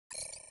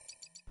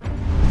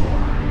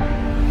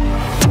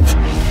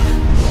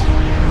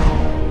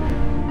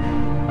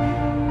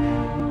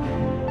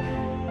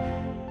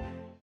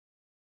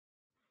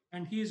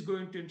he is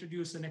going to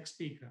introduce the next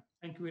speaker.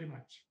 Thank you very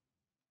much.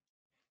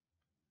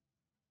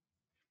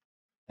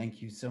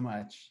 Thank you so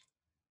much.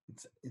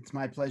 It's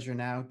my pleasure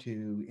now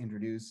to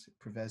introduce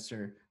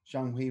Professor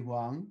Zenghui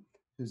Wang,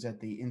 who's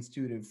at the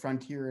Institute of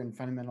Frontier and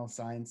Fundamental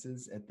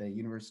Sciences at the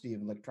University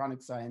of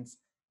Electronic Science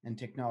and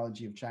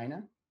Technology of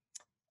China.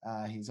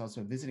 He's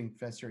also a visiting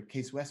professor at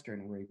Case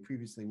Western, where he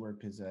previously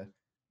worked as a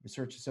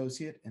research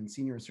associate and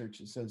senior research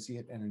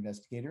associate and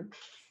investigator.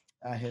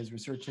 His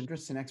research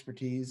interests and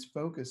expertise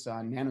focus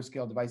on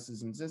nanoscale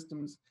devices and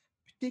systems,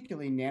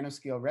 particularly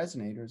nanoscale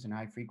resonators and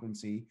high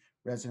frequency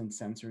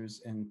resonance sensors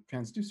and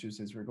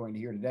transducers, as we're going to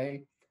hear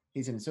today.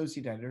 He's an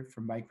associate editor for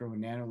Micro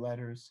and Nano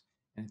Letters,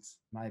 and it's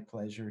my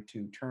pleasure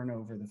to turn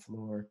over the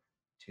floor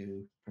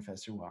to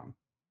Professor Wang.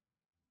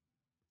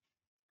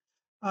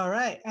 All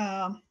right.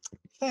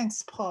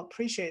 Thanks, Paul.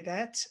 Appreciate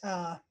that.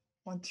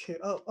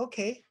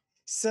 Okay.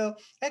 So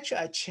actually,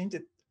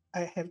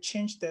 I have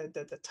changed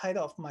the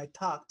title of my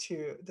talk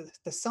to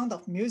the sound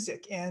of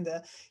music. And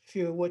if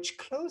you watch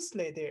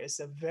closely, there is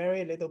a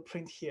very little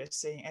print here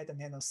saying at the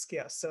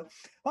nanoscale. So I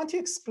want to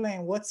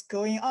explain what's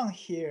going on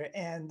here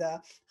and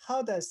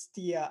how does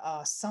the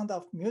sound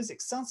of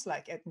music sounds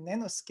like at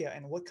nanoscale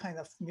and what kind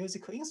of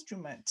musical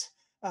instrument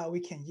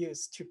we can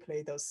use to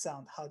play those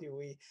sounds. How do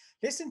we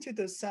listen to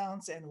those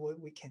sounds and what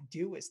we can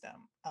do with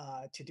them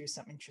to do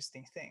some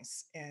interesting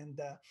things. And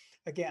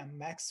again,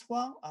 Max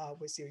Wang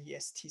with your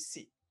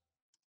ESTC.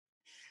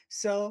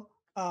 So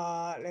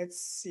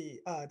let's see.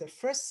 The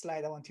first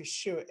slide I want to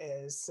show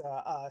is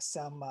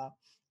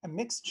a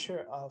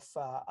mixture of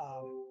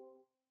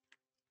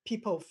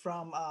people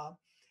from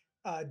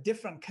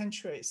different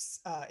countries,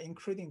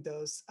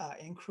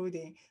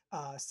 including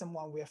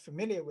someone we are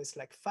familiar with,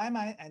 like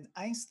Feynman and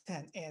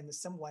Einstein, and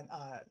someone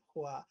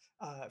who are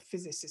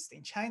physicists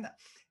in China.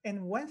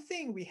 And one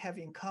thing we have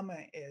in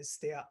common is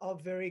they are all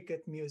very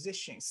good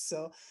musicians.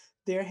 So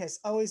there has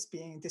always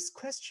been this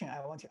question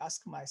I want to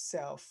ask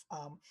myself,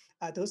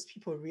 are those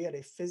people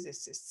really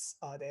physicists?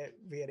 Are they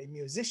really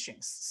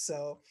musicians?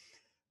 So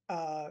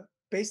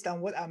based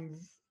on what I'm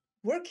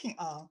working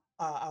on,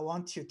 I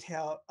want to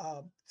tell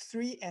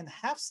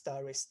 3.5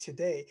 stories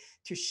today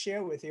to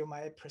share with you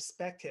my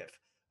perspective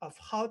of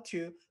how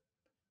to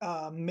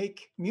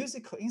make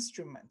musical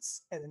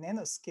instruments at a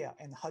nanoscale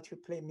and how to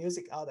play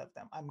music out of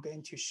them. I'm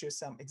going to show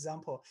some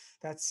example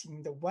that's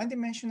in the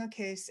one-dimensional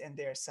case, and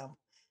there are some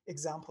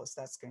examples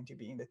that's going to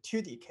be in the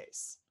 2D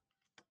case.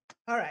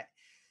 All right.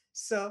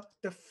 So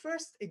the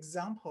first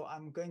example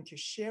I'm going to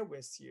share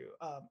with you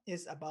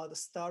is about the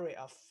story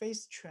of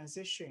phase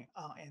transition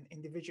on an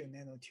individual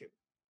nanotube.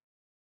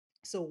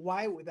 So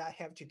why would that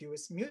have to do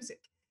with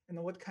music?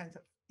 And what kind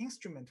of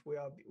instrument we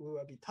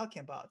will be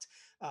talking about?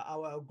 I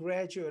will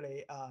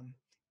gradually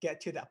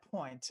get to that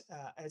point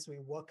as we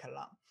walk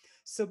along.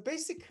 So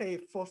basically,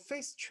 for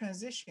phase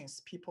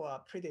transitions, people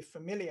are pretty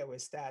familiar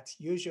with that.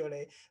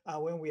 Usually,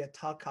 when we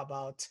talk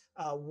about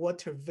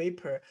water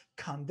vapor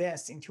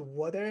condense into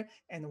water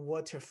and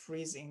water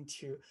freeze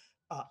into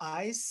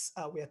ice,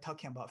 we are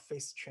talking about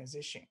phase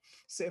transition.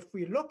 So if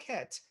we look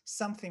at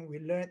something we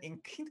learned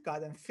in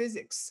kindergarten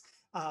physics,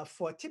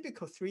 for a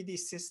typical 3D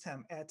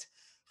system at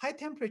high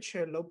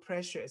temperature, low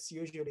pressure, it's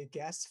usually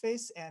gas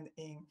phase, and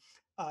in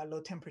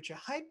low temperature,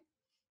 high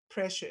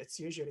pressure, it's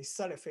usually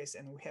solid phase,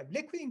 and we have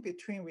liquid in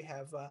between. We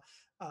have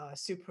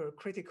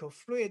supercritical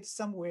fluid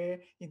somewhere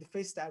in the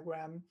phase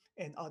diagram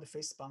and all the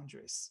phase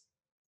boundaries.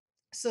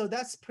 So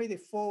that's pretty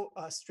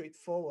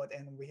straightforward,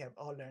 and we have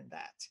all learned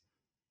that.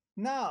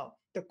 Now,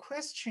 the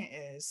question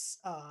is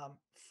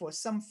for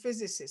some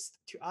physicists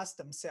to ask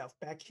themselves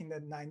back in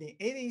the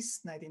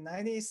 1980s,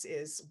 1990s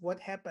is what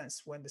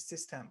happens when the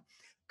system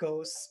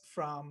goes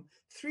from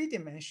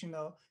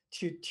 3-dimensional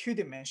to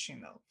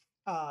 2-dimensional.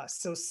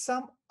 So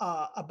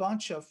a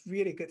bunch of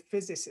really good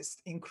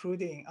physicists,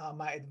 including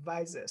my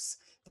advisors,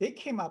 they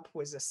came up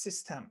with a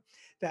system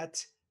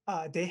that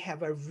they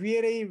have a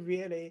really,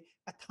 really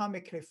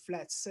atomically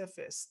flat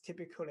surface,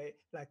 typically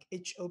like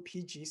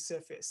HOPG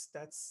surface.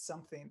 That's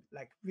something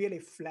like really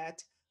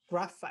flat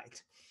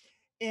graphite.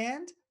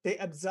 And they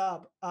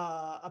absorb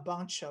a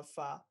bunch of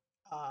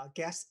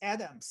gas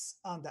atoms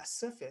on that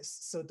surface.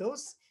 So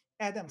those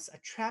atoms are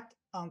trapped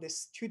on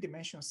this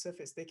 2-dimensional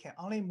surface. They can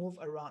only move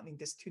around in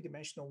this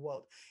 2-dimensional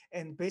world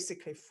and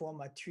basically form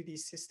a 2D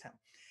system.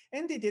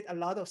 And they did a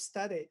lot of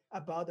study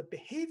about the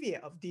behavior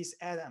of these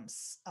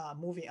atoms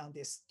moving on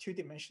this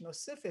 2-dimensional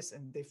surface,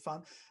 and they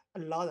found a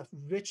lot of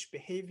rich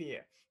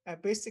behavior.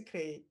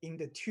 Basically, in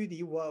the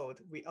 2D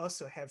world, we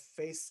also have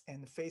phase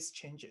and phase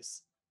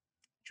changes,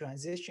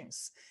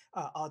 transitions,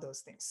 all those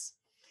things.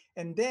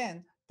 And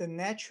then the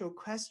natural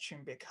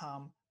question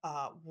becomes,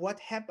 what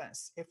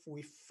happens if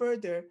we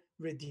further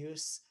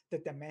reduce the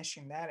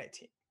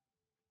dimensionality?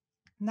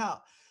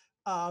 Now,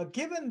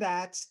 given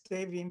that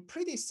they've been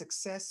pretty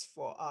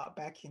successful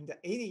back in the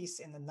 80s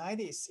and the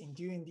 90s in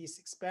doing these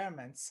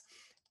experiments,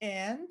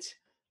 and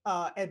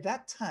at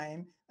that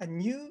time, a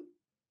new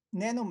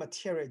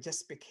nanomaterial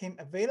just became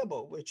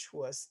available, which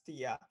was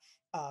the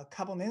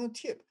carbon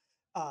nanotube.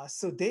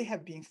 So they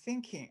have been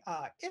thinking,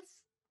 if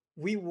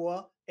we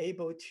were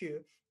able to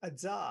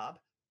absorb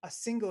a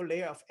single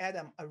layer of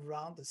atom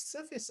around the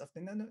surface of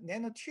the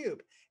nanotube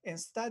and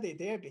study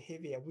their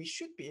behavior, we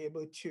should be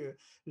able to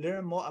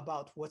learn more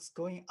about what's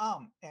going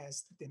on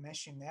as the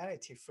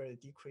dimensionality further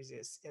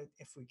decreases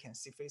if we can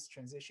see phase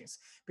transitions.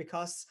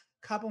 Because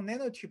carbon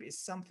nanotube is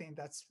something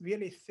that's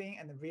really thin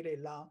and really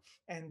long,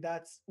 and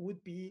that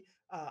would be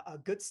a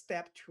good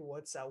step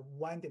towards a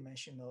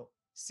one-dimensional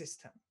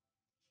system.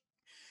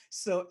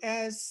 So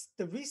as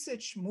the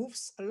research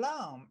moves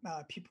along,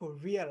 people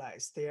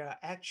realize they are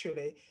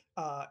actually,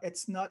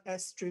 it's not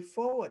as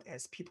straightforward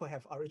as people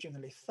have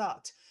originally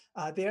thought.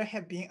 There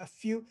have been a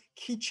few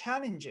key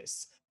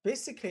challenges.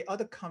 Basically,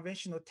 other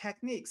conventional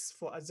techniques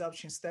for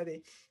absorption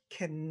study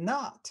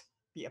cannot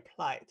be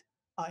applied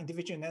on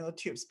individual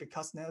nanotubes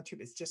because nanotube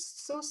is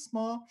just so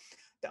small.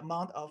 The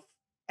amount of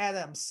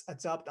atoms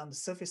absorbed on the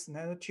surface of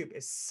the nanotube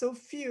is so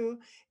few,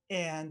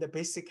 and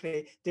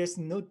basically there's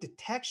no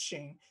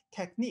detection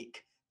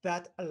technique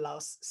that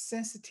allows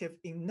sensitive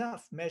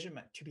enough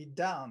measurement to be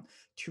done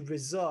to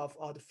resolve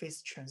all the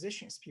phase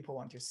transitions people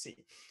want to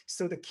see.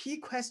 So the key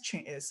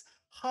question is,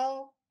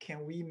 how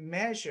can we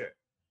measure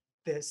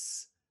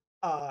this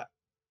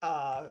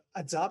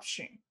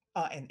absorption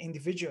an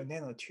individual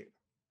nanotube?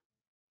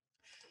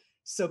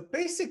 So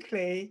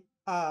basically,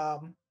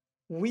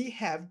 we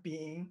have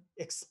been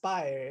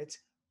inspired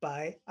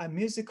by a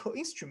musical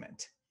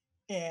instrument.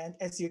 And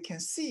as you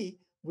can see,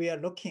 we are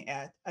looking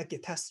at a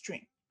guitar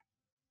string.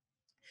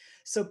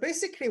 So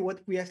basically what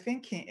we are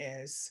thinking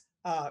is,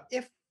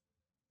 if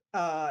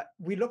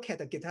we look at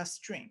a guitar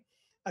string,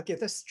 a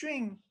guitar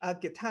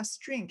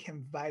string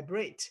can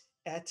vibrate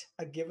at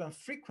a given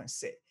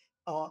frequency,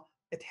 or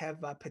it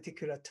have a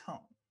particular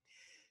tone.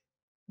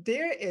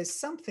 There is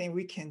something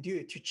we can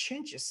do to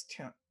change its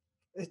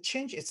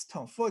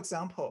tone. For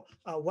example,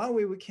 one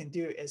way we can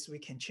do is we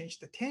can change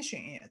the tension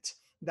in it.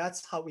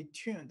 That's how we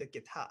tune the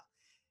guitar.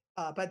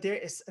 But there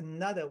is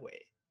another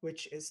way,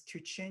 which is to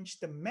change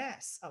the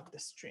mass of the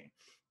string.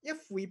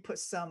 If we put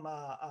something,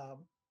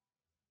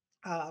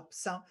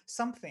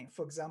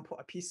 for example,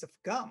 a piece of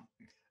gum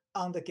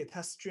on the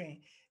guitar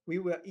string, we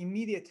will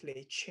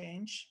immediately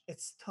change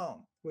its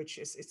tone, which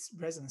is its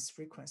resonance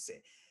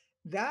frequency.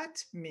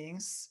 That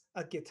means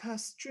a guitar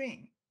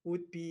string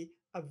would be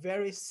a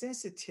very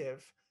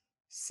sensitive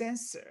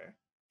sensor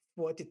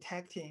for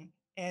detecting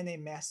any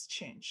mass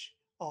change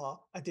or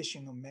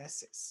additional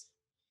masses.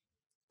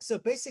 So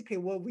basically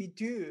what we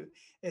do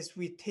is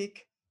we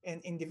take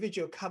an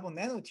individual carbon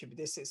nanotube.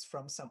 This is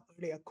from some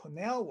earlier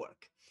Cornell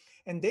work,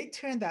 and they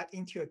turn that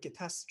into a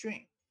guitar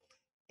string.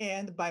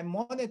 And by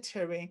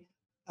monitoring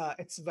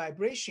its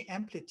vibration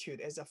amplitude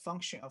as a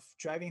function of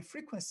driving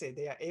frequency,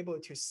 they are able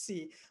to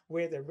see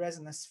where the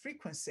resonance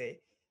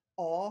frequency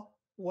or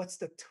what's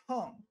the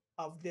tone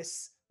of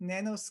this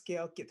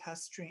nanoscale guitar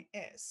string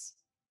is.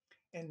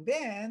 And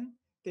then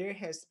there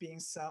has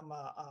been some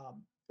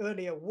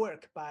earlier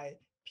work by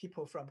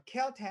people from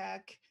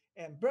Caltech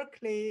and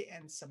Berkeley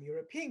and some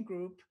European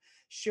group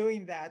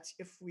showing that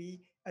if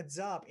we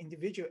absorb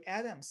individual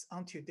atoms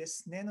onto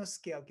this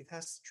nanoscale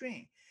guitar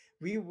string,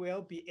 we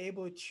will be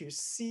able to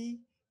see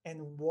and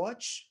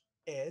watch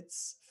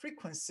its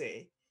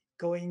frequency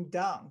going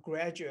down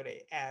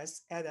gradually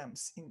as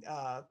atoms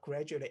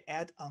gradually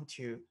add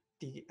onto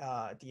the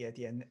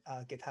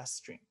guitar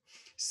string.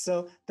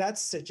 So that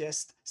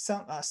suggests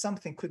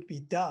something could be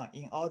done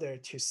in order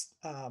to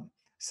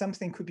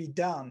something could be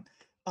done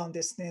on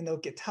this nano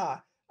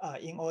guitar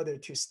in order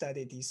to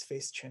study these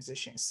phase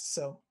transitions.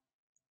 So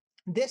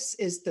this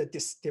is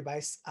this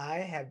device I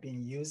have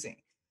been using.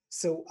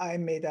 So I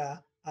made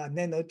a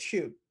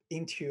nanotube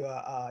into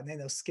a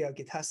nanoscale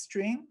guitar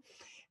string,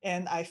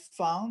 and I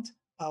found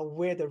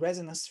where the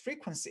resonance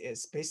frequency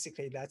is.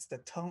 Basically, that's the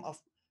tone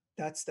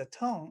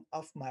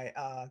of my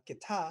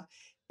guitar,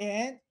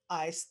 and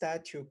I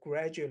start to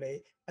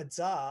gradually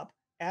absorb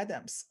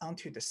atoms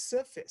onto the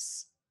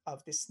surface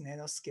of this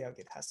nanoscale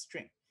guitar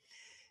string.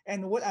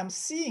 And what I'm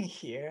seeing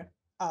here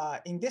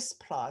in this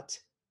plot,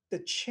 the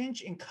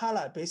change in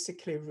color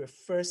basically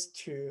refers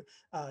to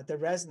the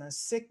resonance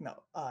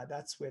signal.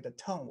 That's where the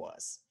tone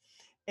was.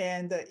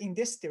 And in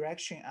this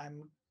direction,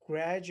 I'm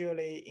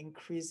gradually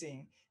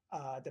increasing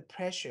the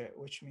pressure,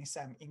 which means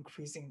I'm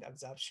increasing the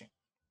absorption.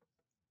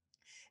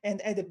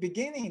 And at the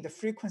beginning, the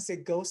frequency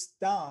goes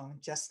down,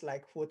 just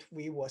like what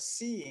we were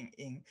seeing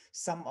in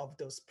some of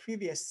those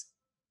previous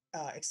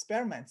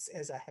experiments,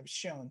 as I have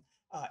shown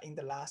in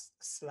the last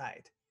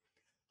slide.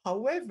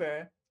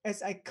 However,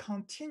 as I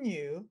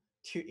continue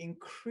to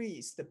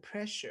increase the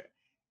pressure,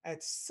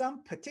 at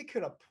some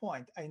particular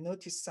point, I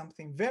noticed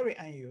something very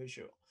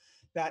unusual.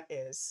 That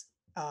is,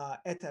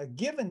 at a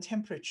given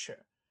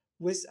temperature,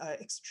 with an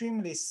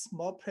extremely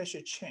small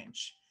pressure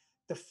change,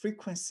 the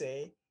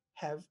frequency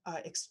have an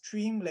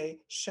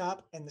extremely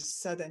sharp and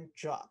sudden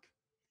drop.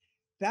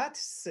 That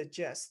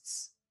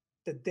suggests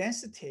the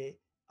density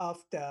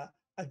of the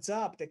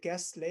absorbed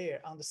gas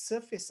layer on the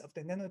surface of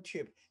the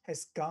nanotube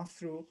has gone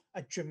through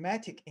a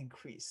dramatic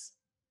increase.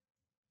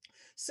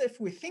 So if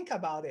we think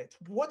about it,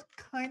 what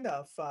kind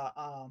of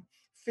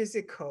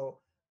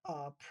physical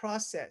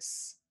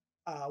process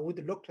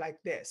would look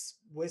like this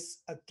with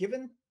a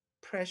given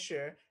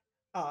pressure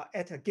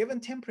at a given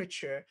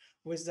temperature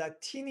with a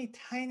teeny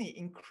tiny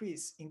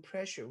increase in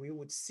pressure, we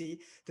would see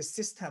the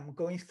system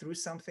going through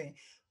something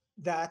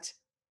that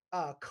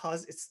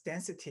cause its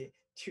density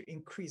to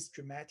increase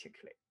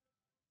dramatically.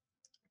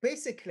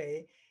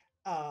 Basically,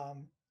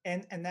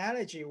 an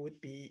analogy would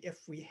be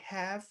if we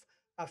have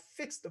a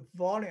fixed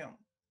volume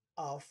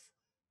of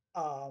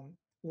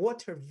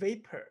water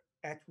vapor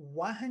at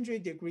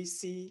 100 degrees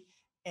C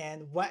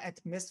and 1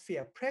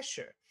 atmosphere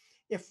pressure.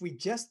 If we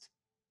just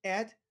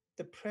add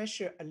the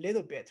pressure a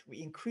little bit,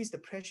 we increase the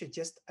pressure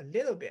just a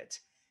little bit,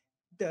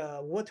 the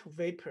water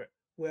vapor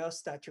will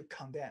start to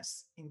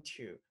condense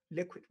into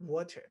liquid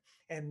water.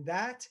 And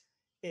that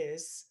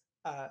is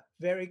a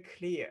very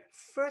clear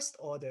first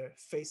order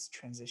phase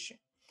transition.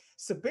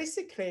 So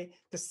basically,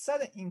 the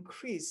sudden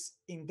increase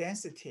in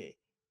density,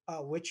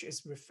 which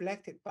is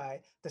reflected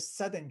by the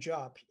sudden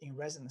drop in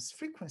resonance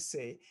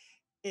frequency,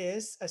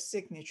 is a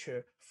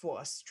signature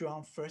for a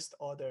strong first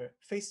order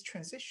phase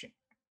transition.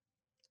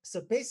 So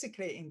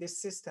basically, in this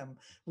system,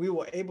 we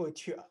were able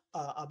to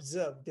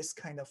observe this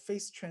kind of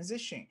phase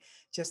transition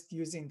just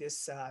using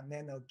this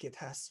nano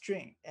guitar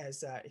string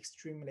as an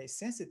extremely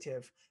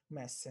sensitive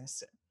mass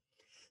sensor.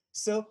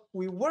 So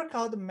we work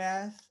out the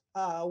math.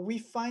 We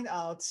find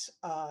out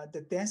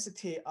the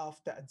density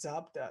of the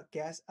adsorbed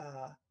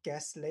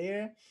gas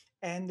layer,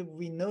 and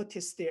we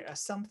notice there are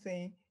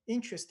something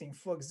interesting.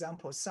 For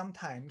example,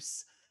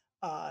 sometimes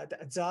the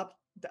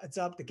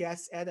adsorbed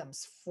gas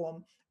atoms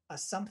form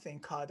something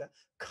called a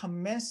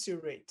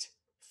commensurate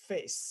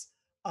phase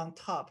on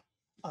top,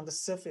 on the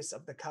surface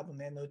of the carbon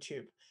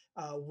nanotube,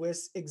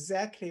 with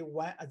exactly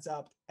 1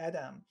 adsorbed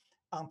atom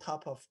on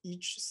top of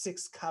each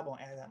 6 carbon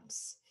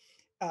atoms.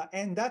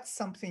 And that's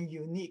something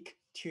unique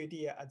to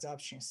the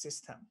adsorption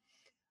system.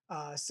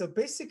 So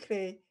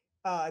basically,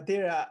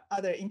 there are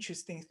other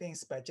interesting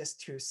things, but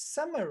just to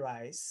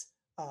summarize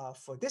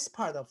for this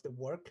part of the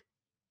work,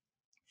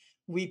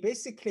 we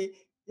basically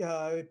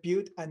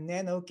built a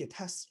nano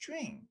guitar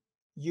string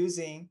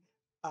using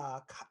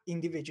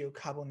individual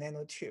carbon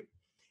nanotube.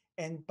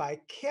 And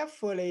by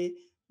carefully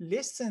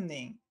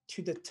listening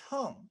to the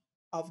tone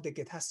of the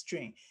guitar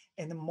string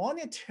and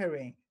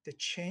monitoring the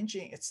change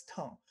in its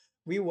tone,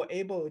 we were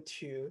able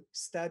to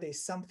study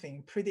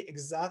something pretty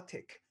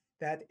exotic,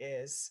 that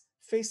is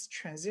phase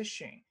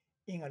transition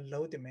in a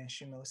low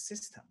dimensional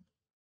system.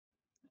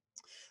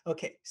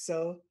 Okay,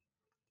 so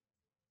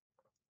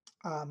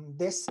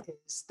this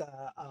is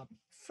the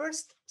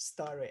first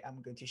story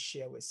I'm going to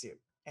share with you.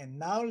 And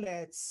now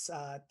let's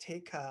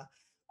take a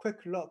quick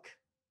look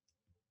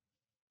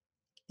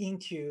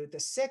into the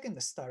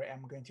second story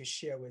I'm going to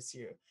share with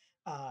you.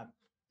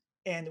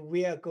 And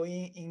we are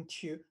going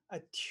into a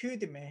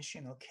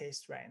two-dimensional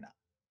case right now.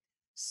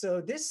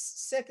 So this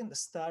second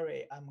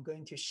story I'm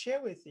going to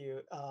share with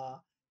you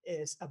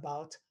is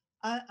about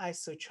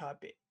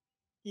anisotropy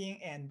in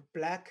a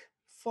black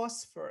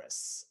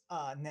phosphorus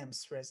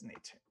NEMS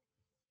resonator.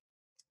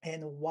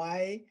 And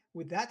why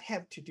would that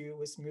have to do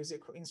with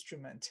musical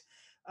instrument?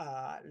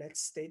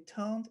 Let's stay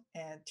tuned,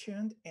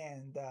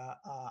 and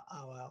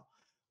I will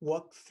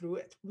walk through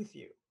it with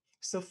you.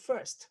 So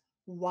first,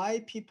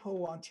 why people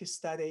want to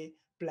study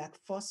black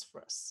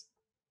phosphorus?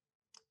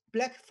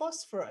 Black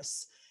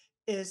phosphorus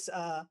is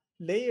a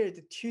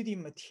layered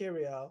 2D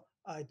material,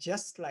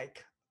 just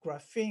like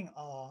graphene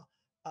or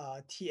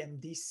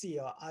TMDC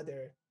or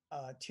other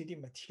 2D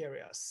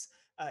materials,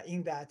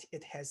 in that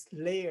it has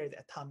layered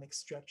atomic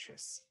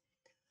structures.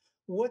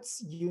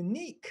 What's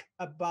unique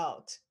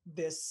about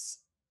this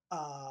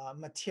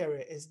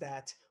material is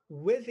that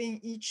within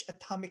each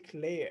atomic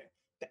layer,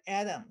 the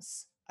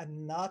atoms are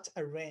not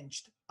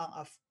arranged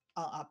on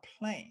a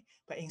plane,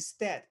 but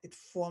instead it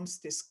forms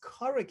this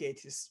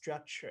corrugated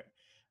structure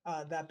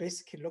that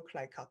basically look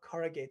like a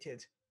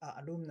corrugated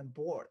aluminum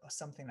board or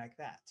something like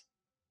that.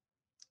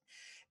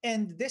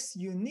 And this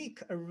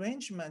unique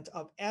arrangement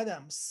of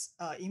atoms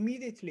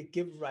immediately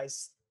give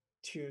rise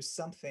to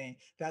something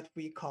that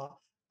we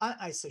call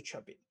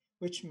anisotropy,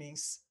 which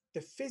means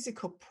the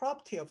physical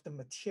property of the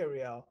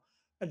material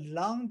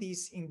along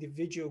these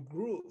individual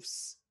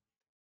grooves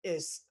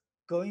is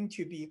going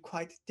to be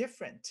quite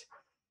different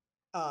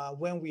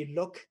when we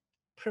look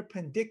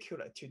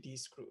perpendicular to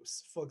these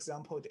grooves. For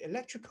example, the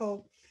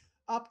electrical,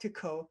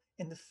 optical,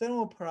 and the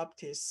thermal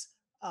properties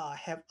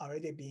have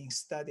already been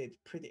studied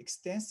pretty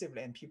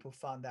extensively, and people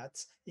found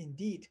that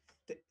indeed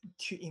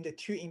in the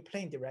two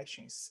in-plane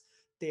directions,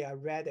 they are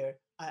rather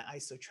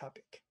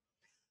anisotropic.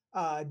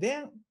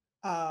 Then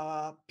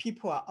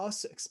people are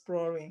also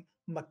exploring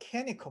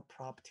mechanical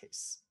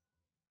properties.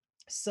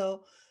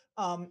 So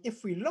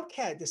if we look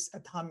at this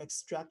atomic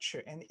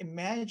structure and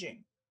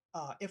imagine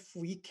if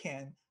we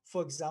can,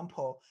 for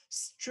example,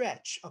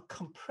 stretch or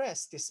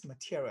compress this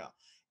material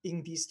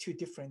in these two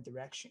different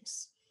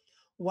directions,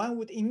 one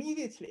would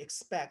immediately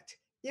expect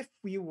if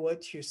we were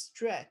to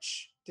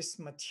stretch this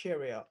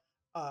material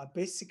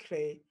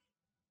basically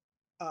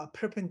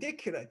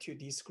perpendicular to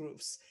these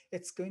grooves,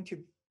 it's going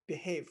to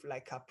behave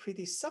like a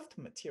pretty soft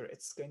material.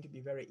 It's going to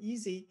be very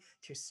easy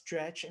to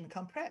stretch and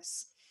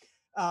compress.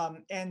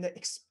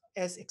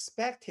 As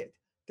expected,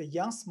 the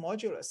Young's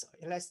modulus,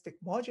 elastic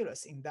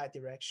modulus in that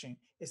direction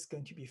is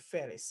going to be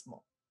fairly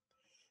small.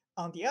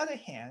 On the other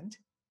hand,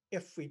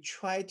 if we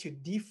try to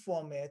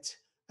deform it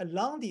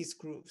along these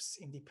grooves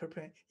in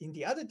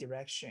the other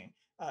direction,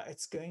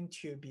 it's going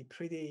to be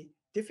pretty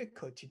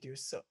difficult to do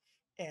so.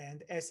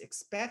 And as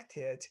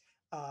expected,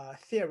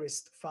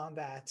 theorists found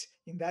that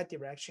in that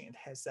direction, it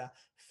has a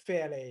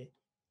fairly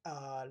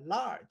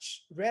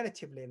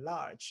relatively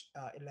large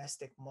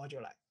elastic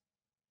modulus.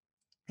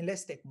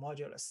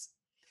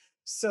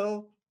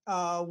 So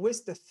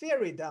with the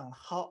theory done,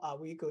 how are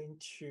we going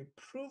to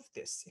prove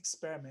this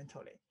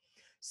experimentally?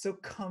 So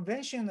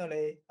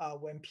conventionally,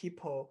 when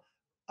people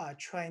are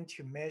trying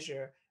to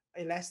measure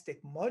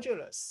elastic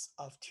modulus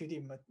of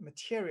 2D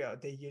material,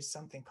 they use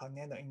something called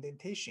nano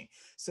indentation.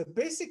 So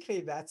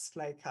basically, that's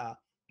like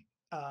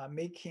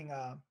making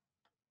a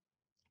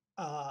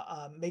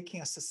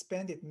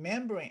suspended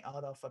membrane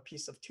out of a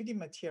piece of 2D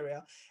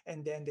material,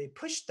 and then they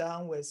push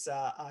down with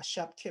a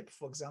sharp tip,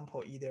 for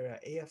example, either an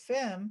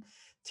AFM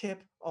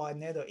tip or a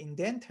nano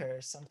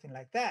indenter, something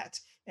like that,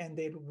 and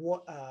they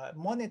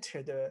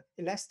monitor the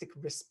elastic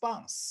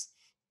response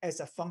as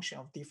a function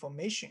of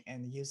deformation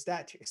and use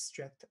that to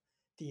extract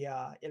the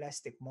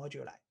elastic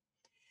moduli.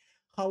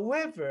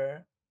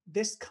 However,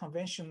 this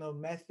conventional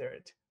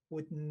method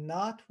would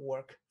not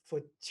work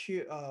for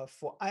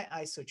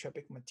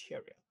anisotropic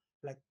material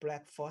like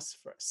black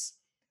phosphorus.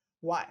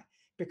 Why?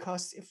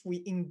 Because if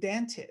we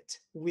indent it,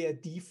 we are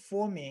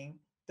deforming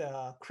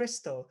the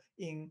crystal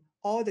in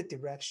all the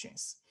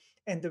directions.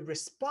 And the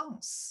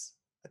response,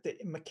 the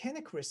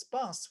mechanical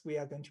response we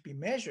are going to be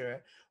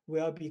measured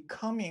will be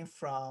coming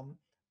from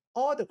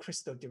all the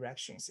crystal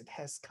directions. It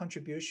has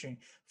contribution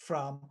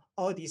from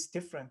all these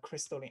different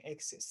crystalline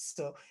axes.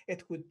 So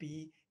it would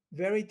be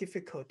very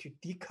difficult to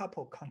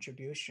decouple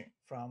contribution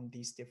from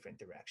these different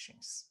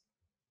directions.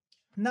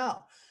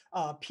 Now,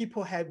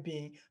 people have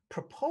been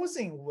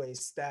proposing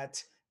ways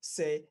that,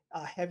 say,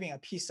 having a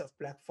piece of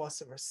black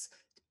phosphorus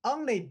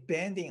only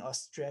bending or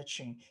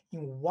stretching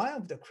in one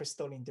of the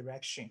crystalline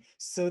direction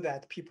so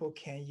that people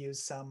can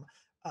use some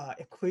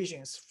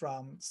equations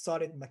from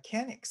solid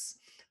mechanics.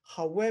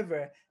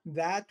 However,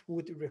 that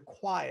would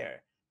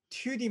require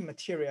 2D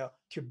material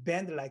to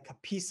bend like a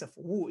piece of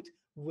wood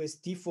with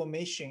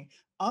deformation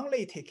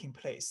only taking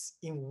place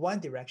in one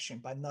direction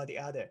but not the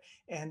other.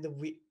 And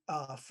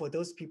for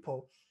those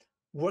people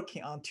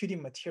working on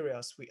 2D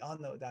materials, we all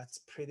know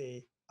that's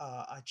pretty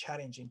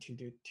challenging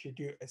to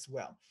do as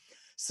well.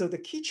 So the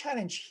key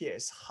challenge here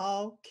is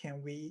how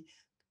can we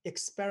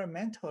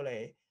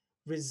experimentally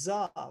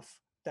resolve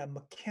the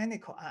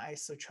mechanical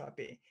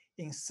anisotropy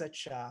in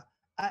such a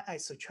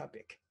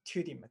anisotropic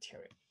 2D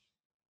material.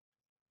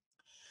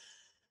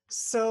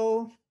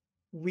 So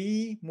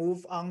we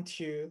move on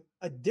to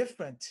a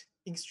different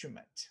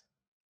instrument.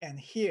 And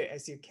here,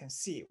 as you can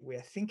see,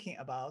 we're thinking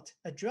about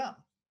a drum.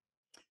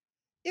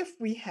 If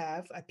we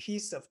have a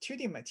piece of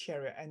 2D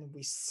material and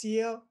we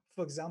seal,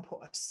 for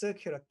example, a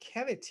circular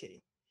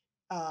cavity,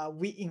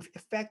 we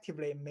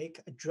effectively make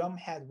a drum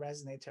head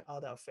resonator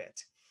out of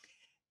it.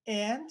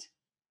 And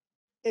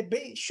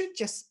it should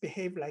just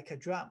behave like a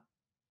drum.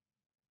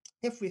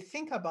 If we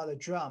think about a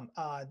drum,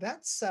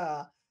 that's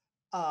a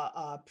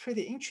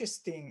pretty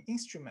interesting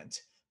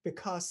instrument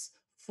because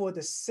for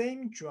the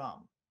same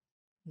drum,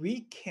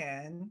 we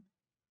can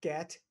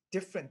get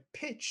different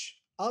pitch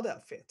out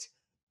of it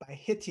by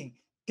hitting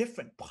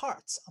different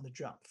parts on the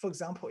drum. For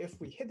example, if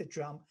we hit the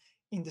drum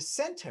in the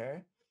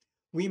center,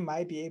 we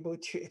might be able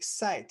to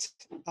excite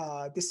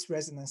this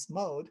resonance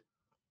mode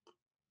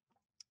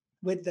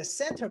with the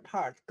center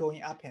part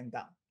going up and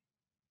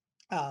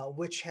down,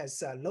 which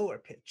has a lower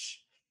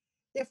pitch.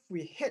 If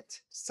we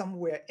hit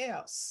somewhere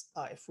else,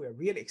 if we're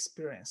really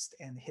experienced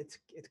and hit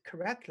it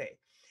correctly,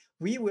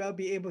 we will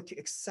be able to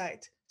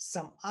excite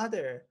some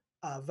other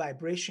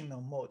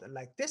vibrational mode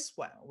like this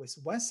one, with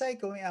one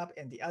side going up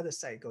and the other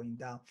side going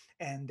down,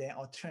 and then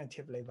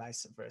alternatively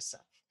vice versa,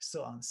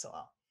 so on and so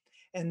on.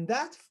 And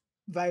that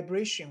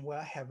vibration will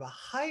have a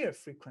higher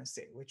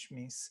frequency, which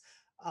means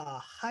a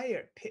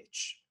higher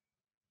pitch.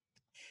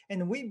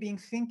 And we've been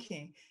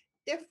thinking,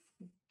 if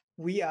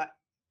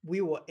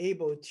we were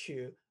able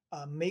to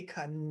make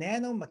a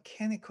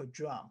nanomechanical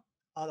drum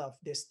out of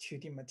this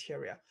 2D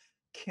material,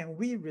 can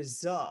we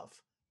resolve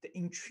the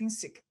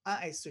intrinsic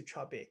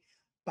anisotropy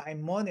by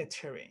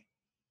monitoring,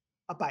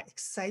 by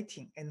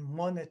exciting and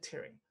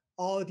monitoring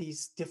all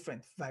these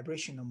different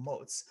vibrational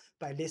modes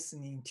by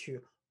listening to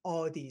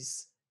all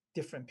these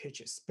different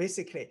pitches?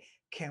 Basically,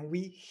 can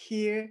we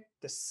hear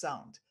the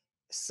sound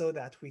so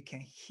that we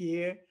can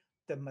hear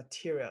the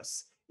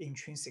material's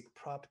intrinsic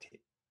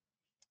property?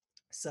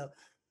 So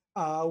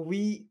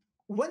we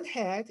went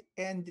ahead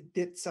and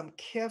did some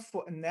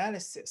careful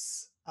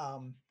analysis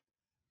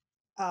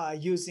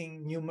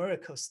using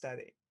numerical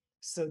study.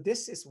 So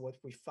this is what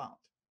we found.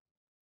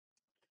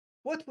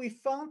 What we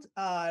found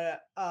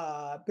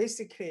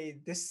basically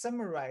this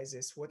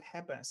summarizes what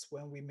happens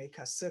when we make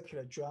a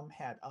circular drum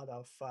head out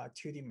of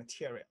 2D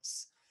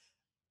materials.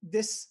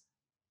 This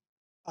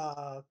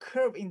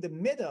curve in the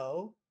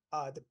middle,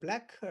 the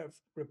black curve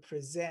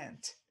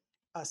represent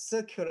a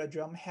circular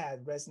drum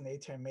head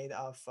resonator made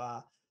of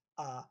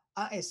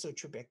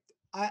anisotropic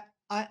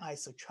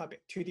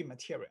 2D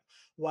material,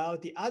 while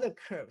the other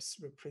curves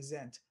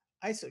represent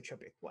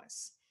isotropic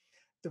ones.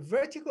 The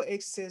vertical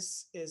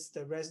axis is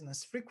the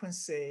resonance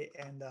frequency,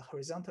 and the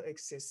horizontal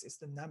axis is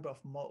the number of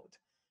mode.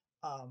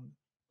 Um,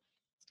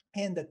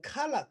 and the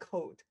color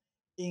code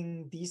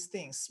in these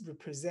things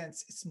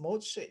represents its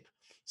mode shape.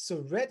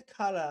 So red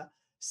color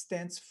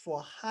stands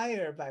for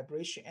higher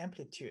vibration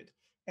amplitude,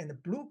 and the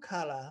blue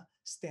color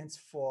stands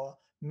for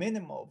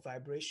minimal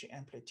vibration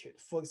amplitude.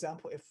 For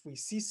example, if we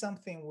see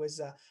something with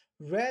a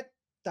red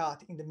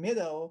dot in the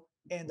middle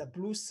and a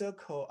blue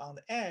circle on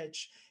the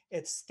edge,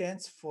 it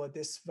stands for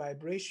this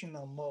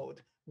vibrational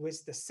mode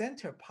with the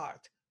center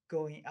part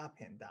going up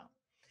and down.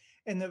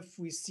 And if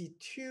we see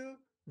two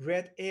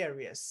red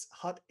areas,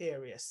 hot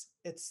areas,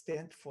 it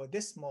stands for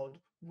this mode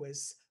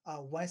with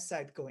one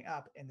side going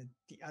up and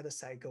the other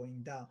side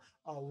going down,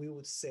 or we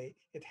would say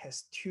it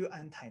has two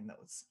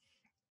antinodes.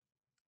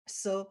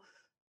 So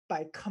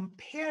by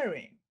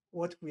comparing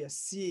what we are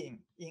seeing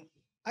in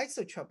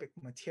isotropic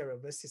material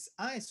versus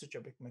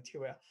anisotropic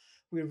material,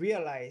 we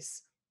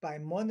realize by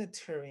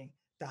monitoring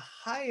the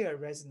higher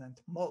resonant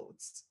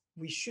modes,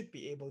 we should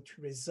be able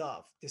to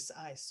resolve this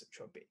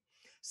isotropy.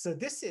 So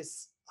this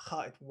is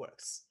how it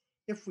works.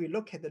 If we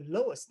look at the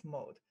lowest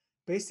mode,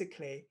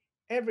 basically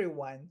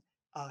everyone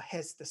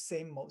has the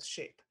same mode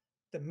shape.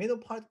 The middle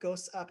part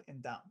goes up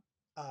and down.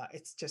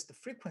 It's just the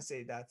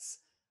frequency that's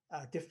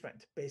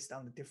different based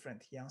on the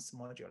different Young's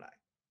moduli.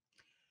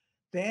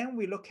 Then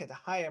we look at the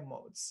higher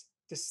modes.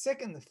 The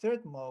second and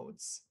third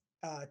modes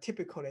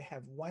typically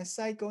have one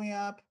side going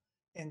up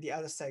and the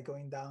other side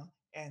going down,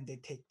 and they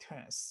take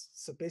turns.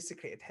 So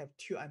basically it have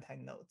two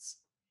antinodes.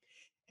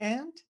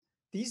 And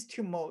these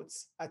two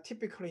modes are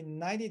typically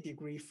 90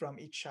 degrees from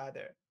each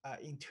other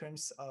in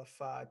terms of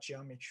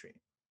geometry.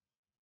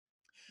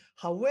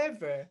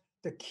 However,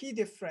 the key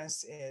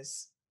difference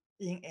is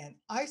in an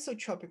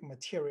isotropic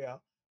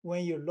material,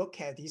 when you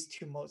look at these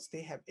two modes,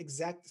 they have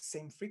exact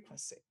same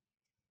frequency,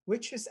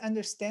 which is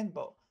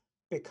understandable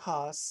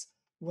because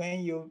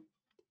when you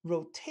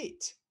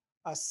rotate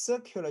a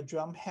circular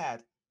drum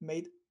head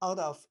made out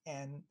of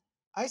an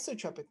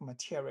isotropic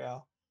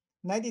material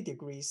 90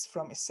 degrees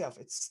from itself,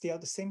 it's still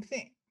the same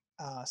thing.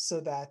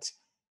 So that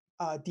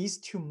these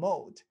two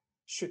modes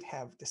should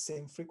have the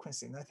same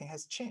frequency, nothing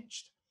has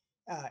changed.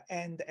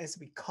 And as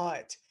we call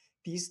it,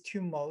 these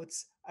two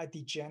modes are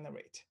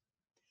degenerate.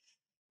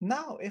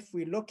 Now, if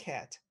we look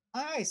at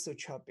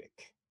isotropic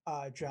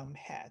drum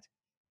head,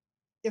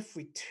 if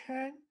we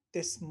turn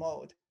this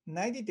mode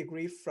 90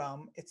 degrees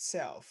from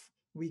itself,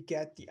 we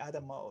get the other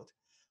mode.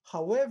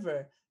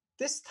 However,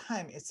 this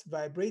time it's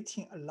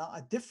vibrating along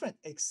a different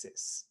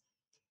axis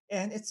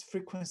and its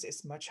frequency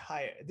is much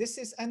higher. This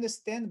is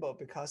understandable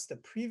because the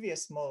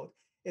previous mode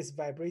is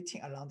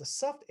vibrating along the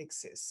soft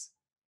axis,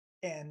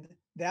 and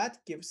that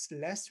gives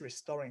less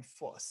restoring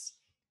force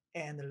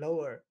and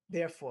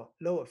therefore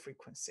lower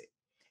frequency.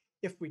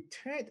 If we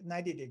turn it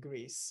 90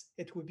 degrees,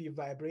 it would be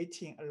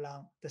vibrating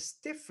along the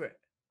stiffer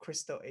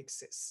crystal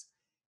axis,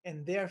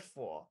 and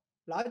therefore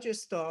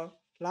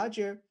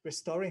larger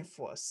restoring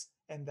force,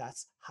 and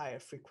that's higher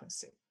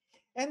frequency.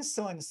 And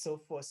so on and so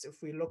forth.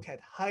 If we look at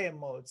higher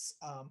modes,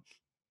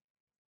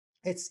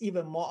 it's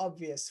even more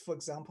obvious. For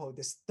example,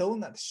 this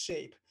donut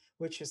shape,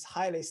 which is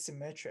highly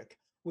symmetric,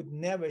 would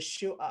never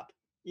show up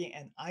in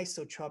an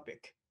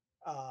isotropic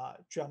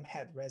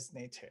drumhead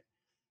resonator.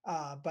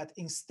 But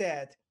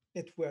instead,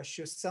 it will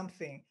show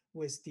something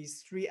with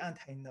these three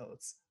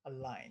antinodes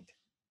aligned.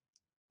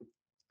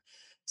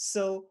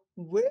 So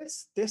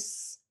with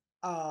this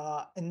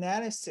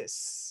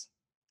analysis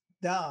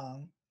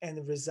done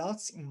and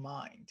results in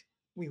mind,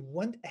 we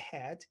went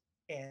ahead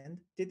and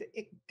did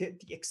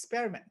the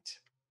experiment.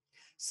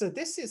 So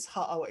this is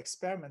how our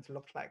experiment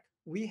looked like.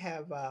 We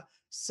have a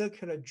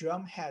circular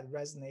drumhead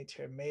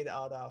resonator made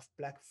out of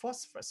black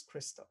phosphorus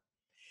crystal.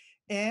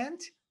 And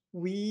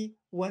we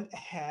went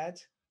ahead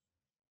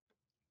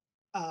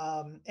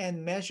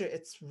and measure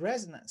its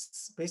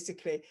resonance.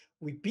 Basically,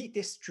 we beat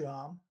this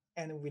drum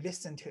and we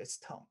listen to its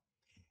tone.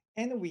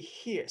 And we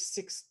hear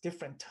 6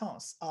 different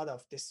tones out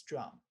of this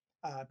drum.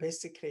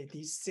 Basically,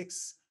 these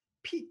 6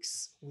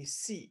 peaks we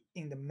see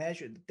in the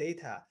measured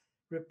data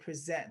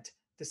represent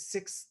the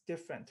 6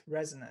 different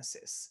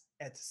resonances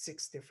at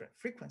 6 different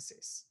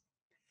frequencies.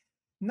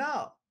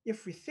 Now,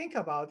 if we think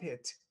about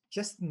it,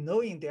 just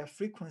knowing their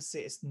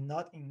frequency is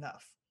not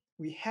enough.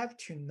 We have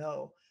to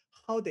know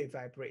how they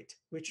vibrate,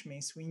 which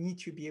means we need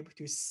to be able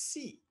to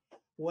see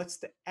what's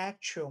the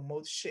actual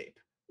mode shape,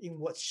 in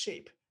what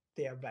shape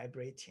they are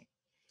vibrating.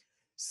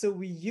 So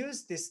we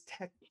use this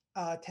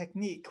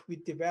technique we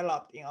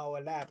developed in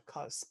our lab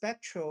called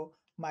spectral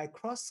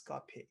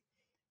microscopy.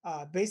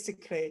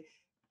 Basically,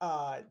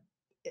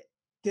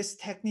 this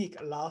technique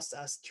allows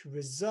us to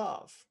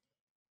resolve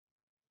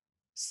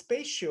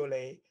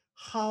spatially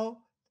how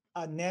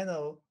a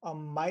nano or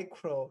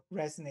micro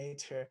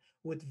resonator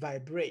would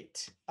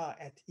vibrate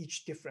at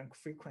each different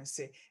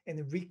frequency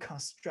and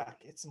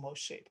reconstruct its mode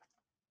shape.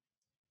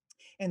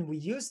 And we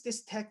use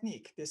this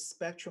technique, this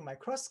spectral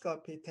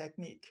microscopy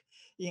technique,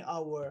 in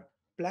our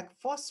black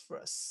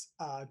phosphorus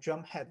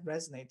drumhead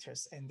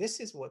resonators. And this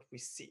is what we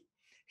see.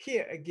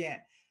 Here again,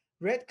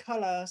 red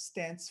color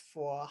stands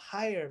for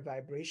higher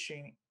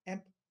vibrational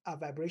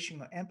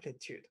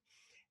amplitude,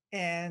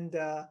 and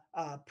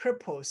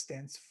purple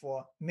stands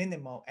for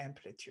minimal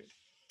amplitude.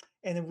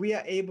 And we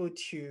are able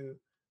to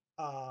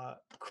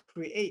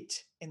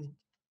create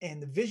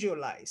and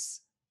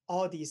visualize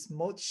all these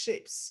mode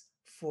shapes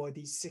for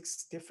these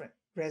 6 different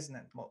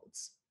resonant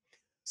modes.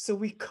 So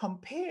we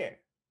compare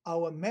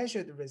our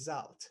measured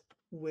result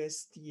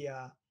with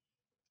the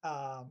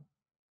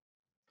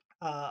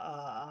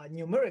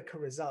numerical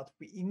result.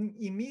 We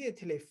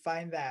immediately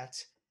find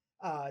that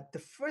the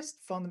first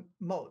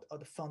mode, or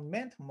the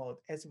fundamental mode,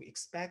 as we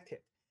expected,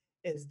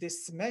 is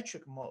this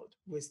symmetric mode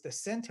with the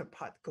center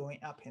part going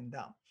up and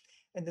down.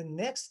 And the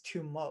next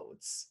 2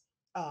 modes,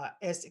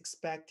 as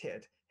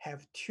expected,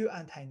 have 2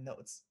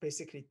 antinodes,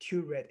 basically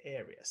 2 red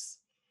areas.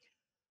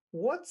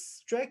 What's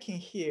striking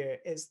here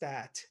is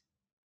that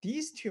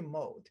these 2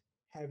 modes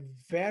have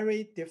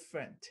very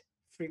different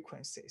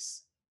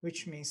frequencies,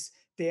 which means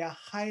they are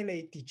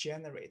highly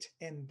degenerate.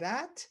 And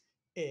that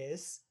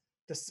is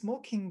the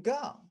smoking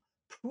gun,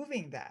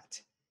 proving that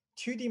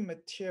 2D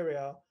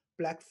material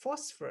black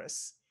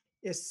phosphorus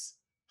is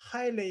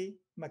highly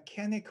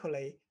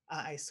mechanically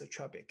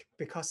anisotropic,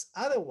 because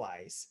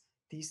otherwise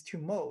these 2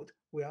 modes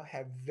will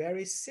have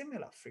very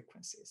similar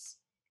frequencies.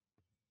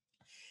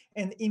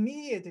 And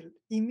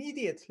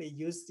immediately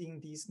using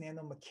these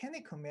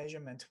nanomechanical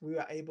measurements, we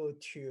are able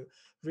to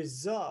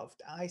resolve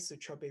the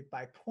isotropy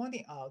by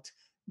pointing out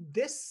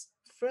this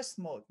first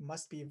mode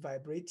must be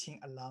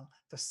vibrating along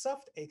the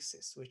soft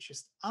axis, which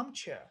is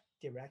armchair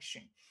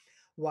direction,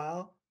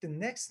 while the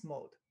next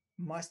mode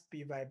must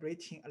be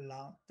vibrating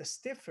along the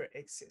stiffer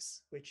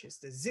axis, which is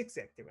the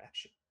zigzag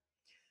direction.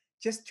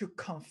 Just to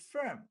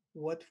confirm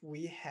what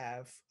we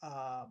have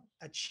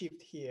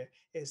achieved here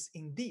is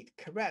indeed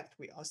correct.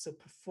 We also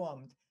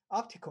performed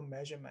optical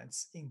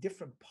measurements in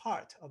different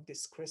parts of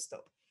this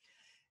crystal.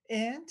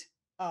 And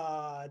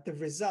the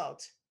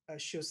result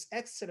shows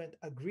excellent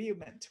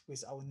agreement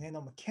with our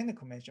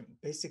nanomechanical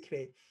measurement.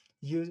 Basically,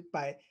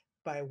 by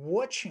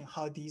watching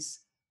how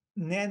these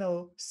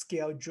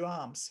nanoscale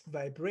drums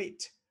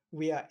vibrate,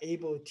 we are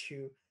able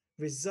to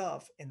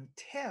resolve and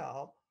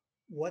tell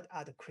what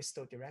are the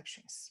crystal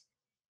directions.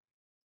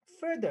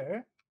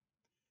 Further,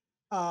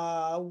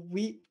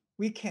 we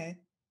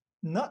can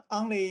not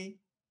only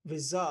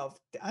resolve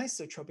the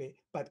anisotropy,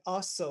 but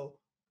also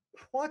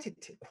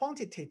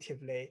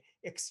quantitatively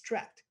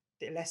extract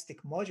the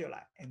elastic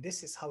moduli. And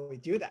this is how we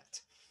do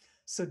that.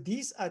 So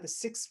these are the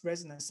 6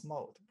 resonance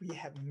modes we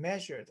have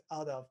measured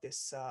out of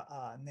this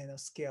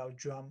nanoscale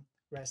drum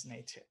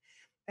resonator.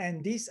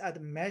 And these are the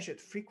measured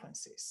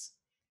frequencies.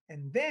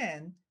 And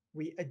then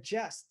we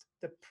adjust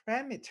the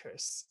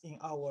parameters in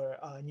our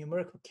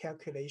numerical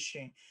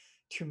calculation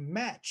to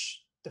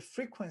match the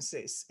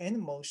frequencies and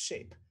mode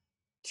shape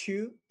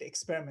to the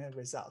experimental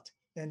result.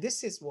 And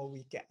this is what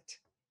we get.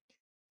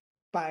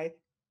 By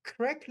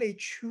correctly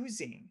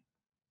choosing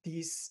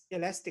these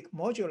elastic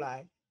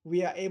moduli,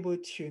 we are able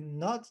to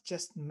not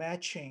just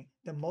matching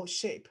the mode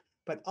shape,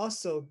 but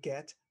also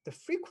get the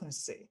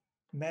frequency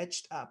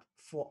matched up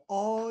for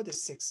all the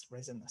 6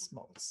 resonance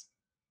modes.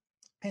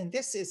 And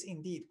this is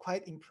indeed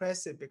quite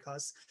impressive,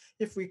 because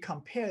if we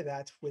compare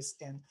that with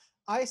an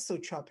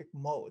isotropic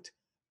mode,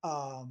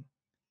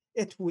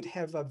 it would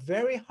have a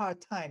very hard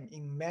time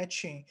in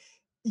matching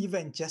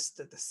even just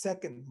the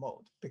second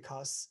mode,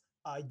 because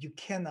you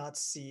cannot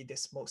see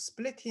this mode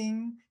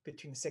splitting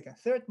between second,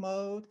 third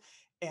mode.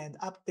 And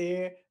up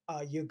there,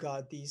 you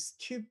got these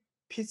 2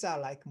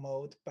 pizza-like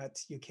mode, but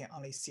you can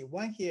only see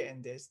one here,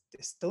 and there's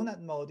this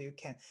donut mode you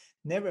can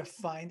never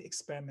find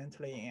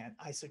experimentally in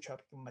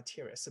isotropic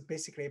material. So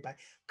basically, by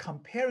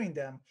comparing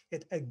them,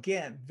 it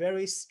again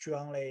very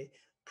strongly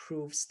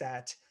proves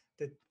that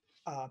the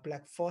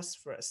black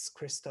phosphorus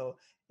crystal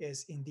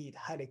is indeed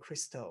highly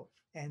crystal,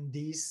 and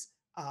these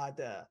are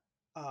the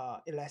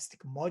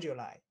elastic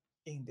moduli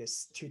in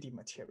this 2D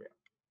material.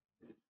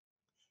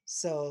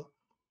 So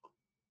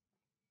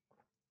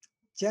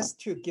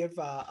just to give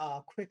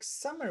a quick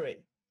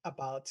summary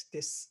about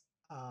this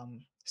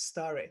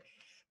story,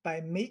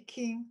 by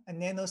making a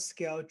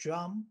nanoscale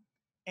drum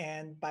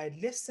and by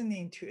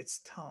listening to its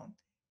tone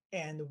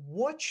and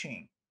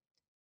watching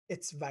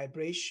its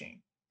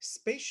vibration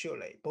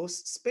spatially, both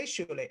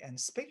spatially and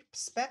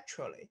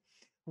spectrally,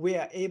 we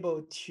are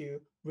able to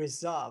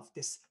resolve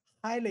this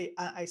highly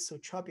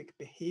anisotropic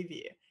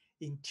behavior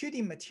in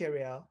 2D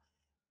material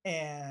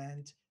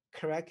and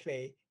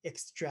correctly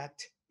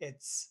extract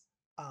its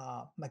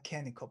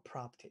mechanical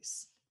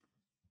properties.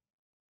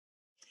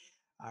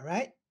 All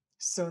right,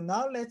 so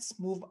now let's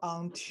move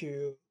on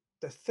to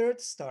the third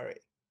story.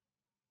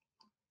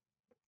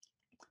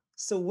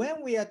 So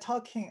when we are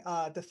talking,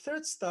 the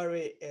third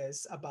story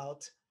is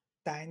about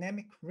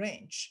dynamic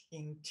range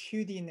in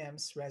 2D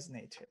NEMS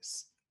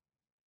resonators.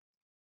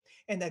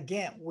 And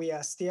again, we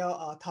are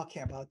still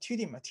talking about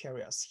 2D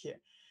materials here.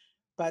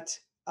 But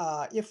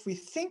if we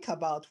think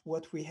about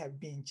what we have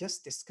been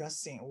just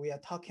discussing, we are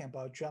talking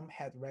about drum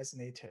head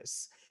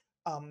resonators.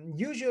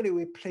 Usually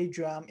we play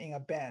drum in a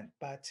band,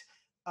 but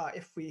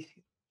if we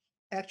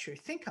actually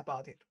think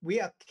about it,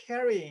 we are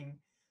carrying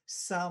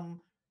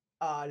some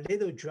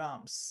little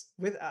drums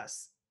with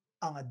us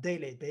on a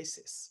daily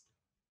basis.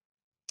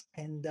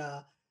 And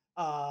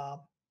I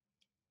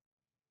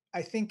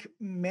think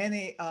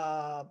many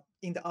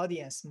in the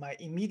audience might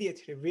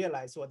immediately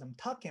realize what I'm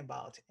talking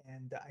about.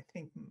 And I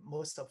think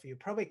most of you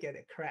probably get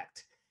it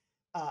correct.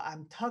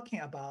 I'm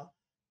talking about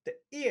the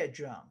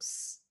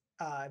eardrums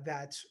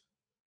that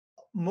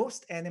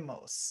most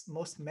animals,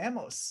 most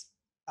mammals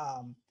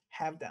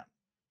have them.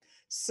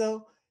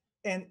 So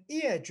an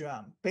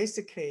eardrum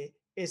basically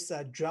is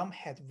a drum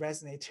head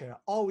resonator,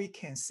 or we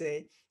can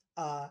say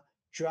a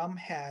drum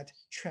head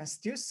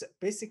transducer.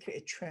 Basically,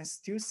 it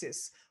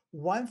transduces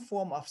one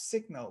form of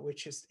signal,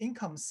 which is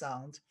income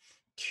sound,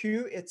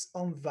 to its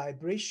own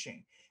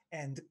vibration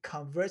and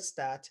converts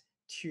that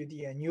to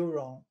the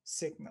neuron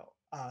signal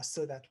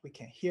so that we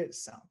can hear the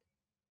sound.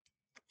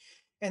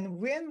 And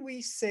when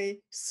we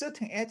say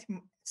certain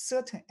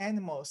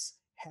animals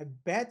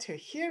have better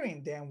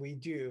hearing than we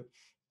do,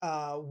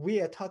 we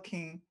are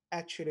talking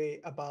actually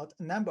about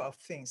a number of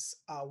things.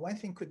 One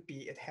thing could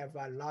be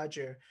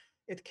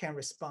it can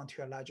respond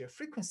to a larger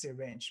frequency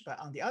range. But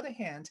on the other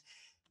hand,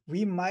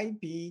 we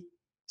might be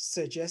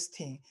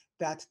suggesting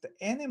that the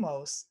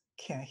animals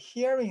can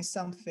hearing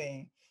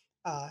something,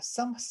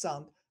 some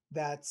sound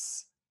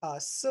that's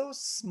so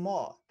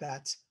small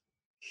that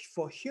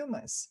for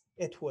humans,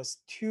 it was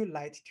too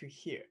light to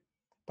hear.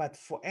 But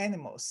for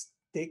animals,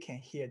 they can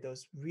hear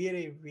those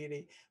really,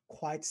 really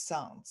quiet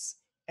sounds.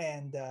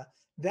 And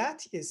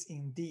that is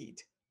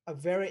indeed a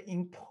very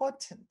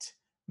important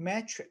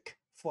metric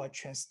for a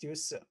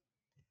transducer,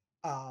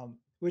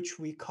 which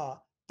we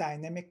call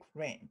dynamic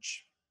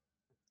range.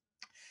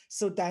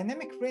 So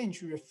dynamic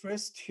range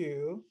refers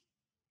to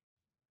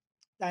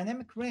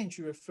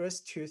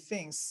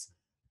things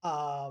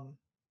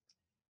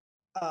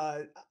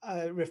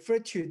refer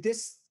to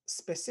this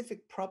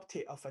specific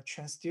property of a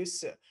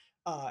transducer.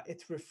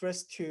 It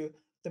refers to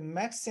the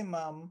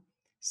maximum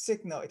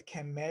signal it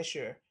can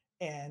measure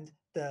and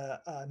the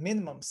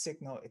minimum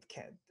signal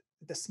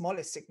the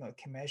smallest signal it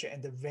can measure,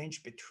 and the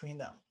range between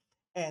them.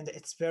 And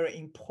it's very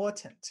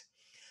important.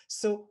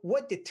 So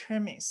what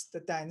determines the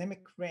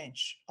dynamic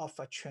range of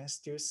a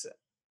transducer?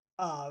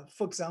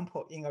 For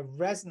example, in a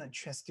resonant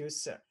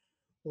transducer,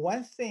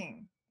 one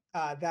thing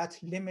that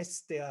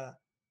limits the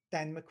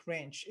dynamic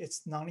range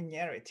is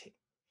nonlinearity.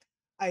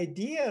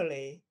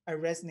 Ideally, a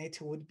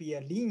resonator would be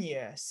a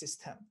linear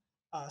system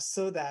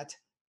so that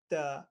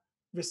the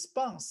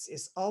response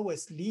is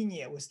always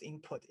linear with the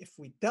input. If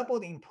we double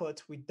the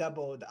input, we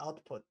double the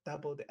output,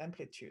 double the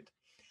amplitude.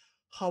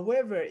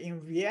 However,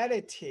 in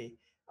reality,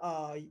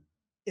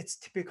 it's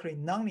typically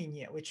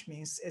nonlinear, which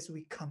means as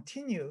we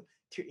continue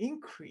to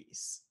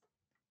increase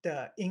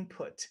the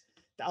input,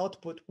 the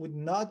output would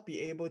not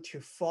be able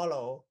to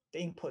follow the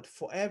input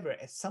forever.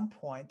 At some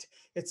point,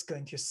 it's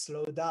going to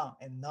slow down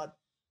and not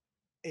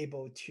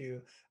able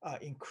to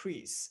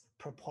increase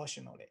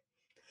proportionally.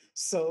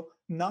 So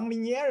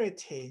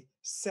nonlinearity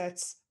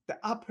sets the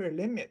upper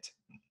limit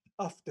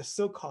of the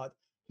so-called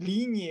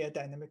linear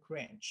dynamic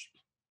range.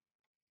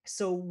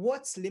 So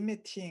what's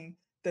limiting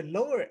the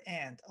lower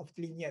end of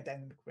linear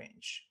dynamic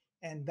range?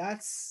 And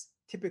that's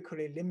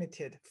typically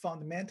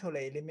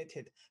fundamentally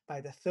limited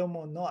by the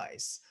thermal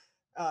noise.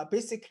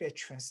 Basically, a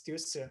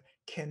transducer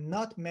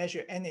cannot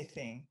measure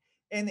any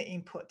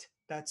input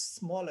that's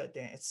smaller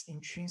than its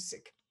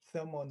intrinsic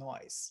thermal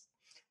noise.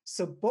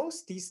 So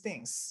both these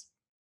things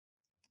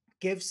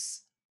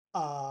gives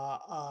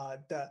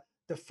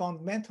the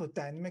fundamental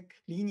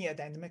linear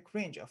dynamic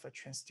range of a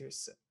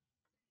transducer.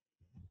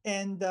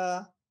 And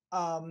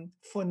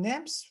for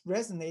NEMS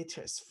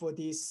resonators, for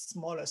these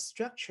smaller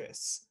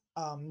structures,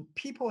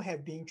 people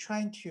have been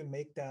trying to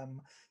make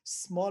them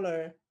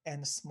smaller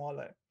and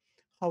smaller.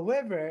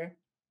 However,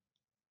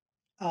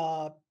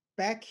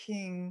 back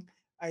in,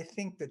 I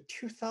think, the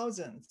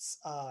 2000s,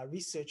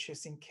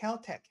 researchers in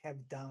Caltech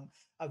have done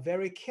a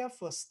very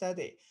careful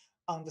study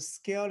on the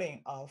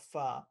scaling of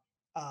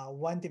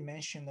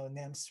one-dimensional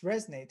NEMS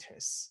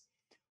resonators.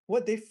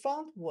 What they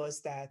found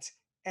was that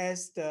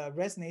as the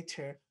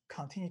resonator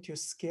continued to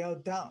scale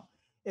down,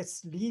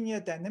 its linear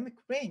dynamic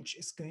range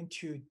is going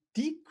to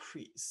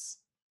decrease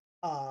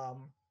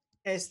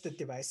as the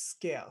device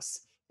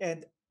scales.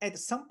 And at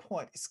some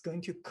point, it's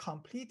going to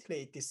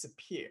completely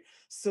disappear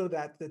so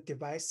that the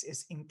device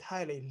is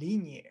entirely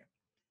linear.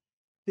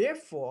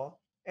 Therefore,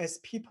 as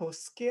people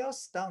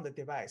scales down the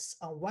device,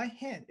 on one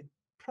hand, it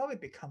probably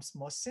becomes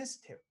more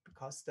sensitive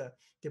because the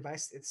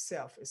device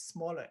itself is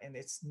smaller and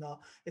it's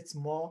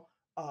more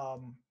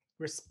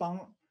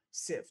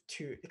responsive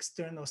to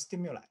external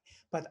stimuli.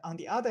 But on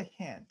the other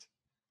hand,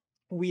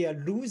 we are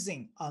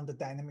losing on the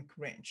dynamic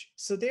range.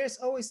 So there's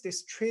always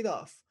this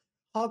trade-off.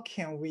 How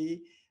can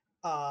we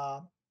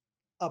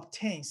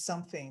obtain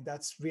something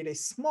that's really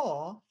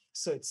small,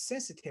 so it's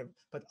sensitive,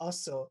 but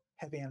also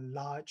having a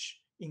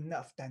large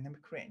enough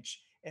dynamic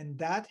range? And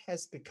that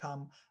has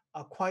become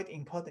a quite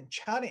important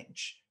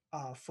challenge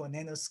for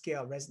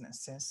nanoscale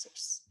resonance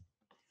sensors.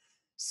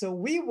 So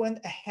we went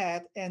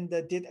ahead and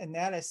did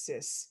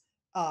analysis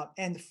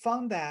and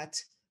found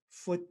that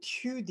for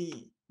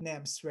 2D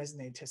NEMS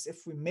resonators,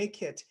 if we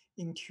make it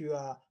into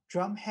a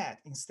drum head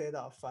instead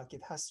of a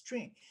guitar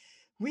string,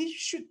 we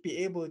should be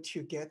able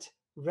to get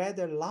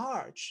rather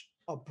large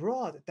or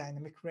broad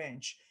dynamic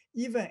range,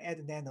 even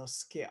at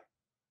nanoscale.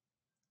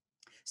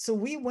 So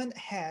we went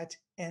ahead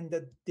and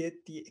did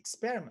the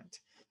experiment.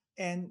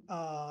 And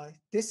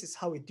this is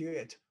how we do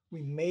it.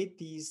 We made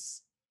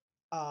these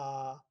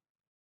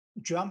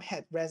drum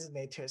head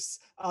resonators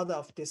out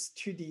of this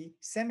 2D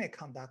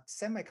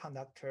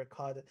semiconductor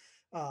called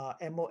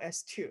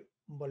MOS2,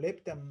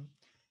 molybdenum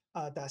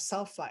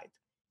disulfide.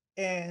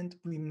 And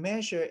we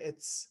measure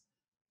its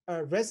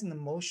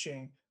resonant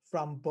motion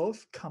from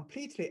both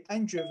completely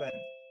undriven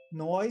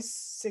noise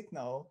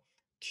signal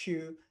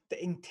to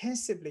the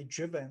intensively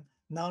driven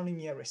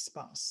nonlinear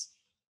response.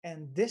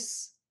 And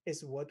this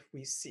is what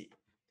we see.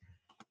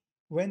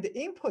 When the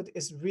input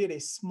is really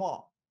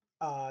small,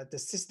 the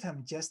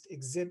system just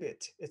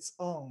exhibit its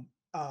own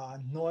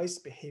noise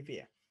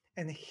behavior.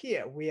 And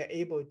here we are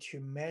able to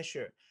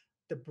measure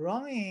the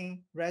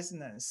Brownian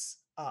resonance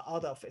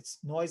out of its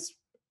noise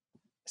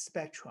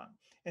spectrum.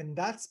 And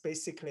that's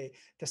basically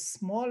the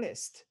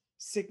smallest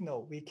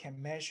signal we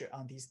can measure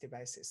on these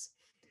devices.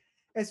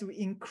 As we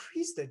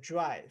increase the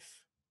drive,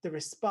 the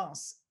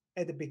response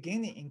at the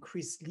beginning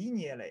increased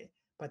linearly,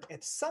 but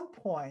at some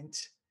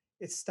point,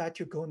 it starts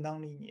to go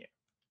nonlinear.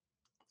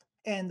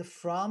 And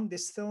from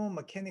this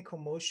thermomechanical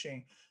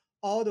motion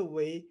all the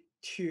way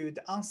to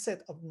the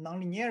onset of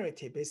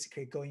nonlinearity,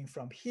 basically going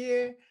from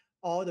here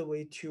all the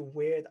way to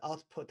where the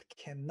output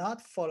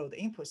cannot follow the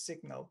input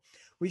signal,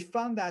 we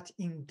found that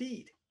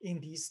indeed in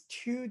these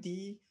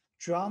 2D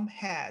drum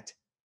head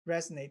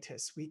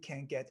resonators, we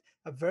can get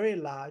a very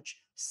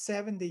large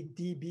 70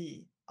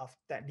 dB of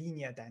that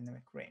linear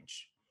dynamic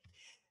range.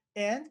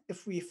 And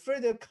if we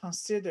further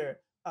consider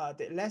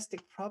the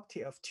elastic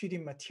property of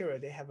 2D material,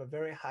 they have a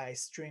very high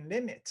strain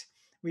limit.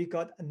 We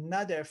got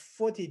another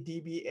 40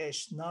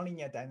 dB-ish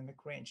nonlinear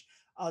dynamic range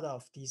out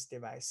of these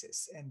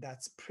devices, and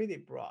that's pretty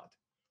broad.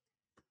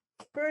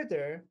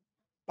 Further,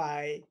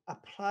 by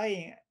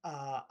applying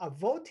a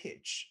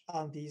voltage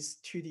on these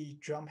 2D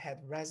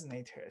drumhead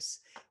resonators,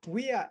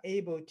 we are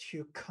able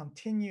to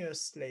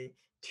continuously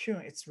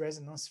tune its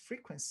resonance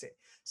frequency.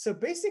 So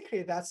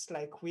basically, that's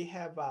like we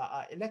have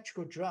an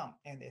electrical drum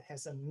and it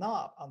has a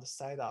knob on the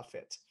side of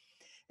it.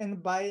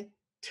 And by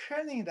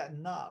turning that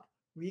knob,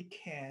 we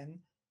can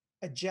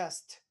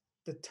adjust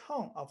the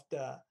tone of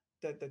the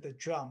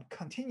drum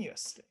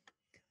continuously.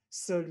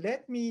 So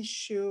let me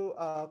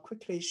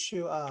quickly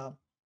show a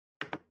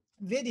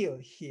video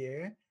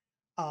here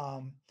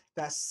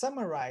that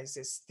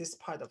summarizes this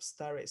part of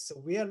story. So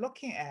we are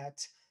looking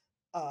at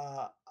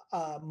a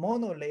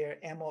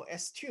monolayer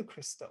MOS2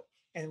 crystal,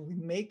 and we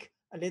make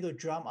a little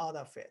drum out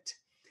of it.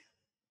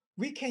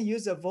 We can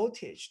use a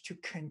voltage to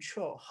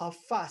control how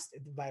fast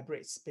it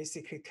vibrates,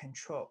 basically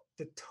control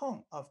the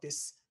tone of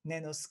this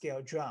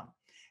nanoscale drum.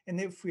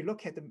 And if we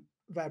look at the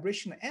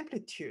vibrational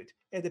amplitude,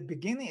 at the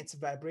beginning, it's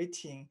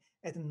vibrating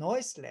at the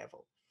noise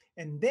level.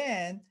 And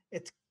then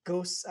it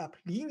goes up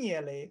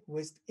linearly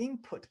with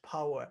input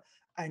power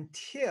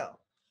until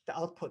the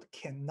output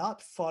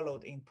cannot follow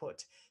the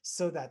input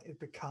so that it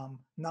becomes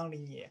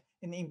nonlinear.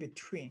 And in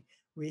between,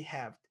 we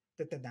have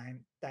the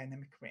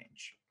dynamic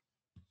range.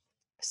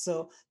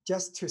 So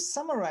just to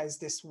summarize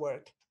this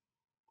work,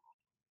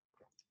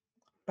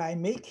 by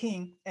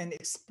making and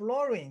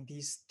exploring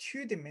these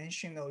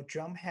two-dimensional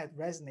drumhead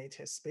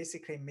resonators,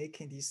 basically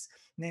making these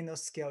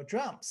nanoscale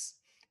drums,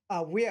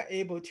 we are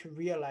able to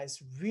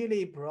realize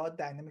really broad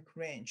dynamic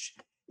range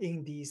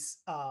in these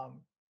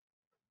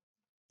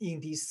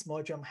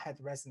small drumhead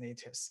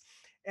resonators.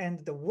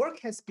 And the work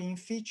has been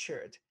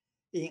featured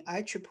in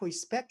IEEE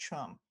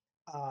Spectrum,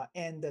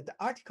 and the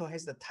article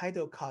has the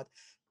title called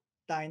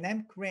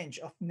Dynamic Range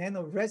of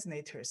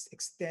Nanoresonators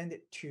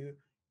Extended to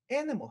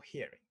Animal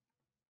Hearing.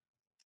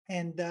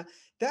 And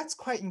that's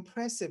quite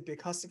impressive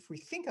because if we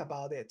think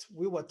about it,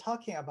 we were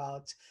talking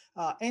about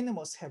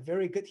animals have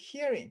very good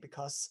hearing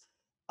because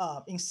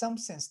in some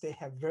sense, they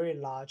have very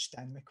large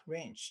dynamic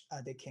range.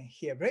 They can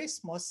hear very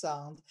small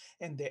sound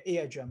and their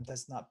eardrum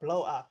does not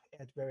blow up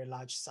at very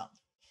large sound.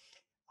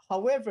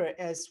 However,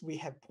 as we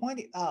have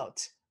pointed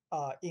out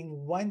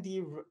in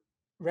 1D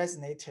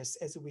resonators,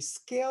 as we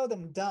scale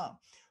them down,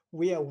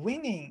 we are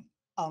winning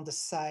on the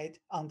side,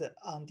 on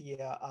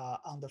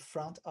the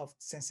front of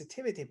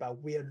sensitivity,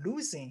 but we are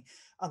losing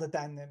on the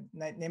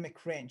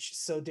dynamic range.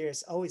 So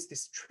there's always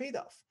this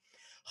trade-off.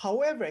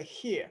 However,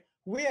 here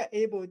we are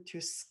able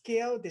to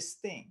scale this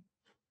thing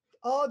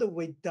all the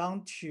way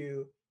down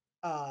to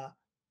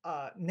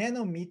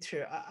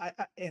nanometer,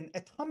 an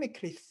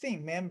atomically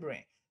thin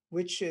membrane,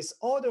 which is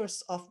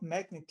orders of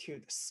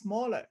magnitude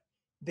smaller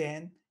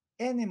than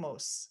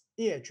animals'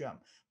 eardrum,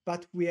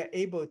 but we are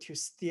able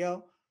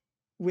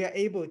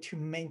to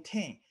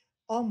maintain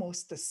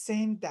almost the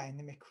same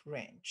dynamic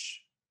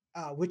range,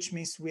 which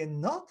means we're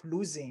not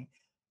losing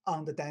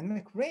on the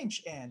dynamic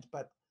range end,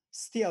 but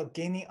still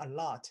gaining a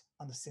lot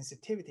on the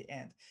sensitivity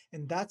end.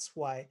 And that's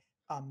why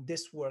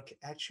this work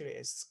actually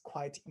is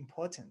quite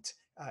important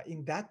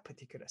in that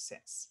particular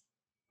sense.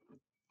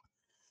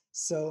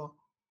 So,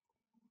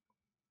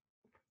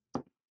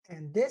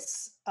 and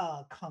this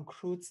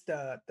concludes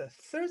the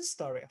third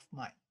story of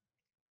mine.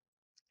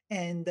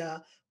 And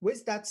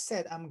with that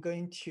said, I'm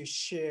going to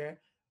share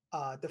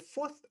the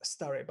fourth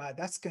story, but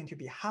that's going to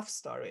be half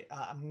story.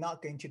 I'm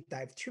not going to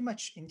dive too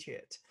much into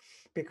it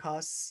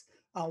because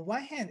on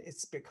one hand,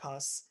 it's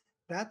because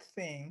that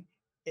thing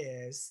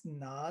is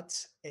not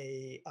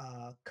a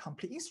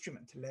complete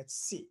instrument. Let's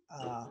see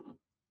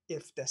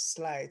if the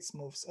slides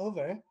moves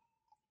over.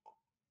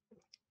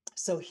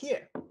 So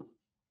here,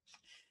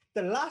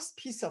 the last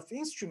piece of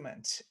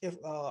instrument, if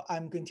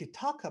I'm going to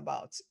talk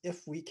about,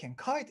 if we can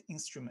call it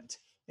instrument,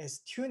 is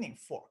tuning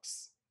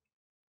forks.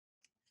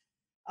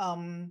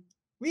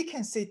 We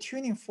can say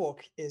tuning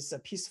fork is a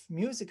piece of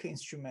musical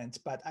instrument,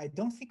 but I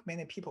don't think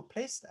many people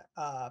place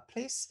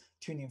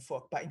tuning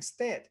fork. But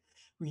instead,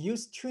 we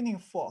use tuning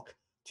fork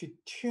to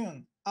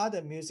tune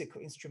other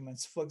musical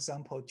instruments. For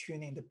example,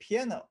 tuning the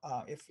piano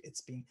if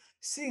it's been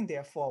sitting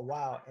there for a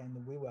while,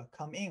 and we will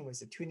come in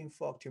with a tuning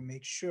fork to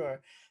make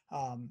sure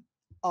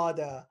all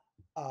the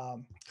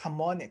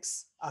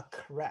harmonics are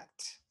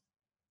correct.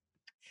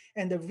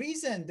 And the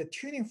reason the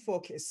tuning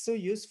fork is so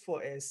useful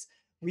is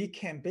we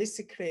can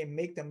basically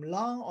make them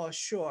long or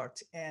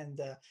short and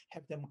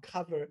have them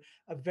cover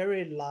a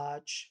very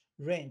large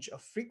range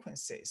of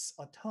frequencies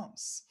or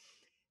tones.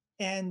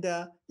 And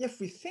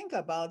if we think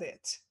about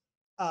it,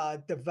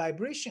 the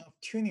vibration of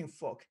tuning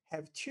fork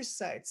have two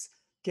sides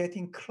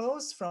getting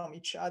close from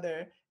each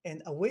other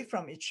and away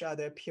from each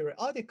other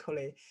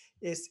periodically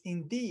is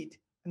indeed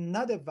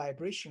another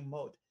vibration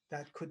mode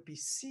that could be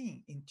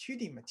seen in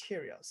 2D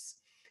materials.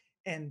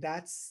 And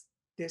that's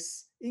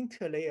this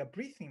interlayer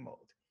breathing mode,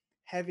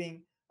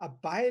 having a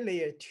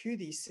bilayer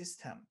 2D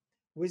system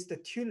with the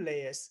two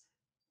layers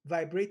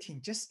vibrating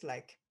just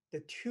like the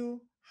two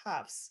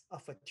halves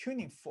of a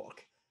tuning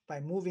fork by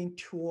moving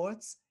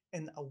towards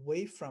and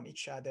away from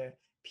each other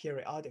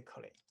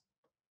periodically.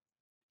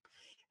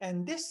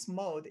 And this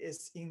mode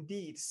is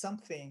indeed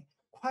something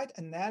quite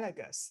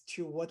analogous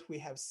to what we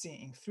have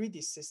seen in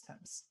 3D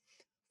systems.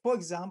 For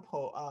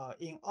example,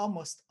 in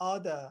almost all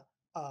the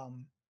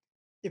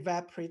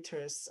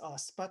evaporators or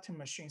sputter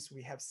machines,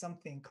 we have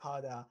something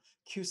called a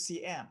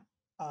QCM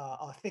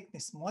or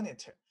thickness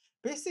monitor.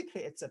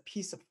 Basically, it's a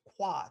piece of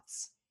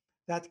quartz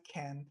that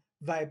can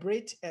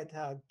vibrate at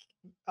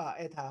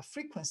a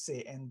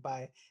frequency, and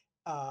by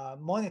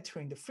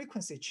monitoring the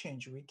frequency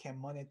change, we can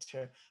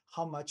monitor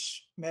how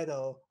much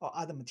metal or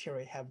other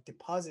material have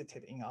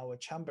deposited in our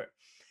chamber.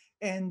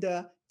 And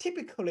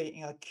typically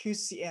in a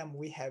QCM,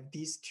 we have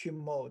these two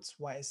modes.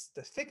 One is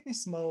the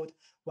thickness mode,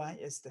 one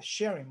is the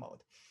sharing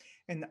mode.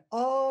 And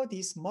all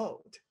these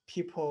modes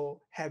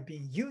people have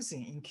been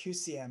using in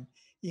QCM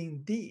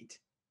indeed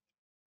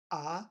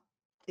are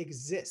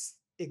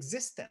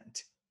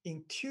existent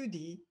in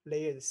 2D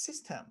layered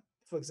system.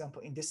 For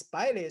example, in this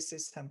bilayer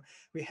system,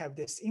 we have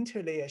this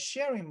interlayer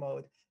sharing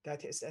mode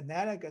that is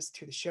analogous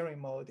to the sharing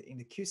mode in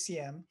the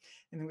QCM.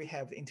 And we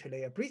have the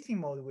interlayer breathing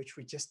mode, which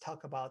we just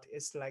talked about,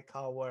 is like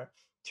our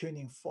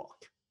tuning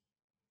fork.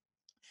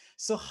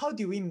 So how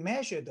do we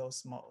measure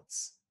those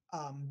modes?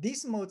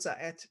 These modes are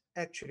at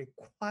actually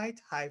quite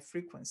high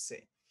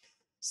frequency.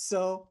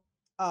 So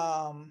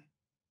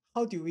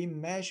how do we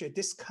measure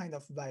this kind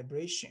of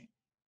vibration?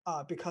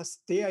 Because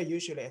they are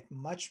usually at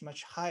much,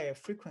 much higher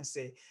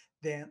frequency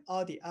than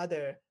all the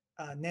other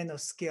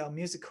nanoscale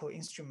musical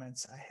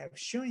instruments I have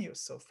shown you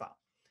so far.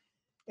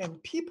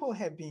 And people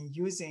have been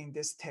using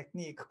this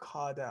technique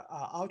called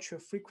ultra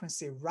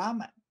frequency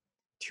Raman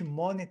to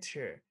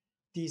monitor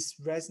these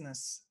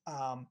resonance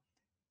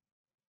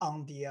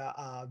on the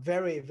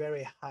very,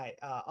 very high,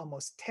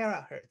 almost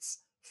terahertz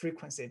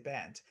frequency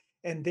band.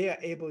 And they are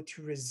able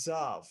to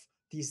resolve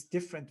these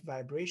different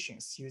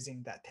vibrations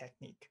using that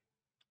technique.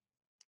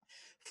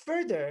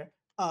 Further,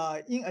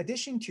 in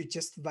addition to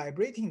just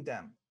vibrating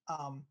them,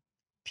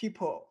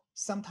 people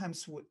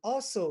sometimes would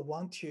also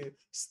want to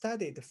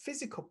study the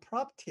physical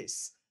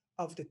properties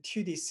of the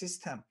 2D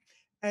system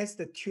as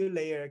the two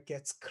layer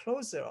gets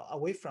closer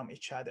away from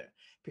each other,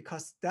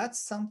 because that's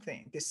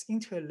something, this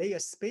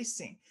interlayer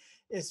spacing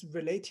is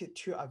related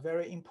to a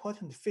very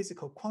important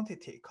physical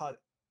quantity called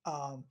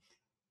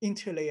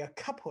interlayer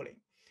coupling.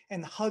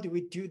 And how do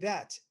we do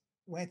that?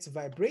 When it's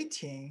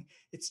vibrating,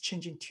 it's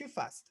changing too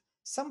fast.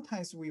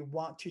 Sometimes we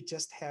want to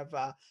just have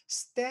a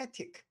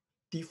static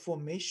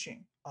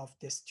deformation of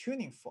this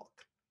tuning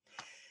fork.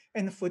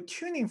 And for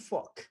tuning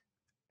fork,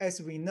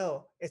 as we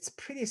know, it's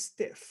pretty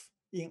stiff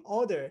in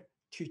order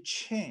to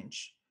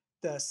change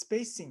the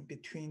spacing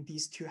between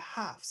these two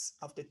halves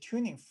of the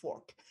tuning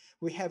fork,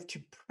 we have to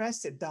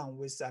press it down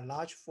with a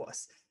large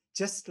force,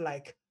 just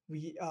like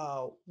we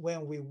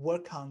when we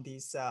work on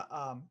these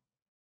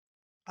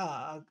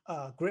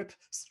grip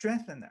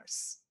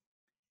strengtheners.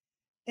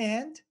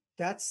 And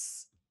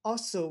that's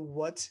also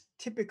what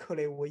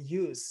typically we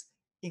use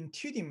in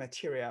 2D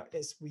material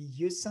is we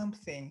use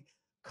something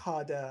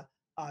called a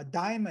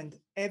diamond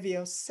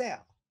avial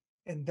cell.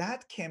 And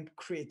that can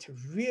create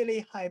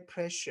really high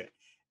pressure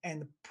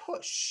and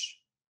push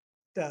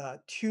the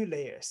two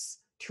layers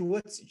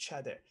towards each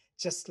other,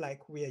 just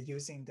like we are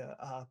using the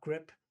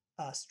grip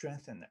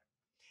strengthener.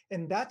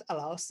 And that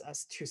allows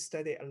us to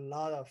study a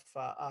lot of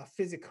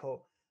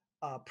physical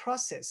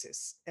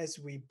processes as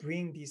we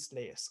bring these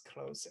layers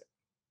closer.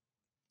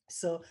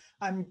 So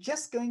I'm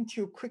just going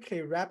to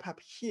quickly wrap up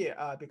here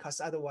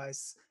because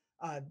otherwise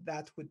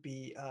that would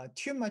be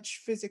too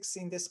much physics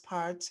in this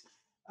part.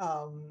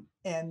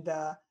 And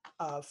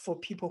for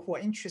people who are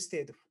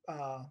interested,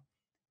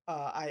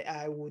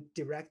 I would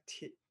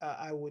direct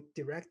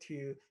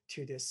you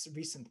to this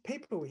recent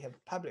paper we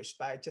have published.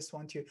 But I just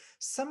want to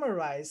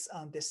summarize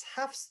on this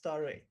half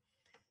story.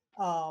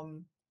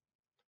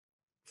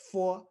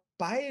 For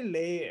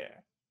bilayer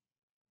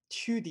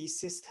 2D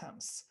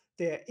systems,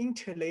 their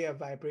interlayer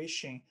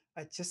vibration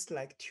are just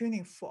like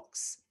tuning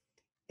forks.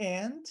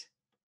 And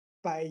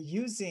by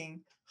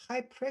using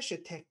high pressure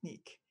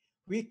technique,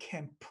 we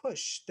can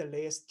push the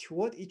layers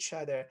toward each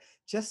other,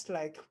 just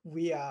like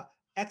we are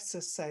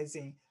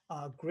exercising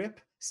a grip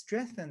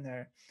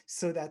strengthener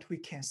so that we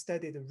can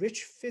study the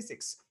rich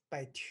physics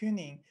by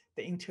tuning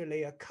the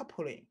interlayer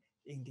coupling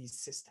in these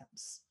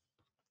systems.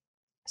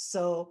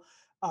 So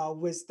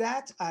with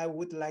that, I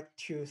would like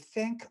to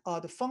thank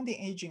all the funding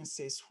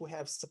agencies who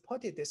have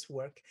supported this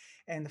work.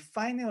 And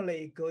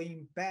finally,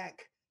 going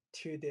back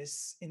to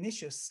this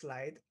initial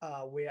slide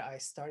where I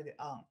started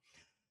on,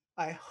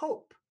 I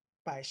hope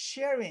by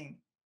sharing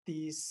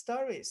these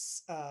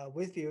stories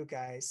with you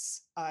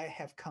guys, I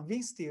have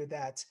convinced you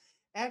that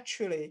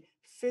actually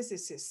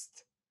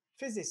physicists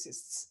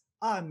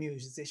are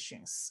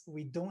musicians.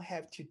 We don't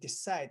have to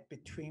decide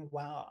between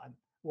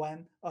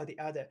one or the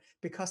other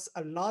because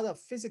a lot of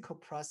physical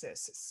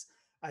processes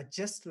are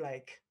just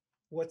like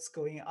what's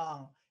going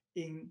on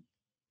in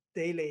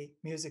daily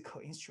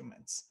musical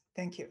instruments.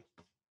 Thank you.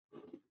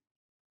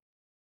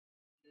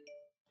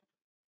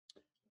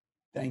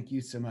 Thank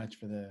you so much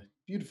for the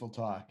beautiful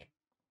talk.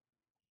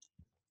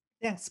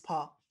 Thanks,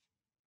 Paul.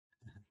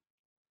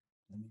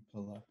 Let me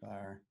pull up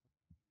our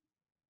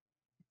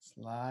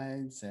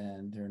slides,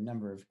 and there are a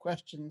number of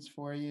questions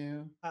for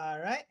you. All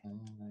right. I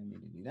need to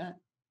do that.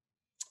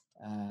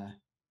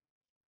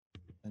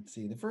 Let's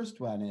see. The first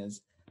one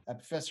is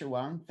Professor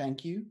Wang,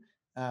 thank you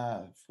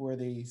for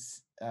the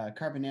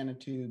carbon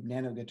nanotube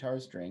nano guitar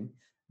string.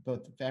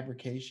 Both the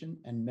fabrication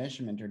and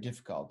measurement are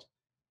difficult,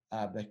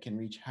 but can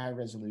reach high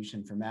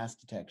resolution for mass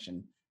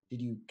detection.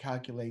 Did you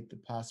calculate the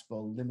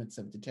possible limits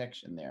of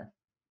detection there?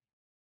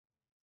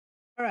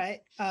 All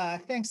right.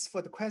 Thanks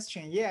for the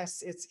question.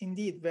 Yes, it's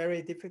indeed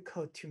very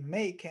difficult to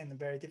make and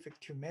very difficult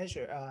to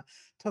measure.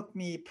 Took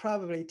me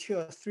probably 2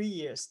 or 3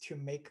 years to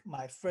make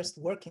my first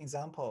working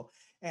example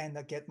and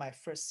get my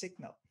first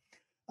signal.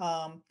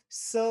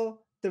 So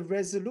the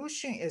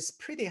resolution is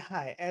pretty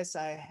high, as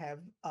I have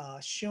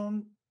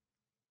shown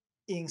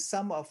in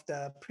some of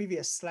the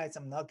previous slides.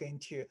 I'm not going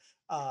to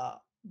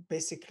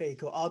basically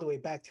go all the way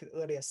back to the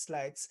earlier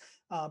slides.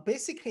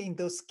 Basically, in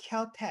those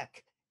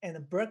Caltech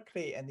and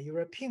Berkeley and the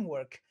European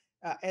work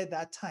at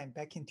that time,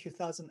 back in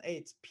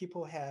 2008,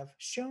 people have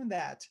shown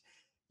that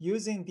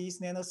using these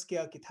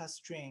nanoscale guitar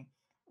string,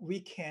 we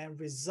can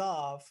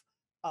resolve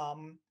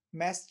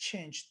mass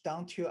change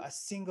down to a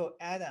single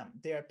atom.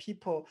 There are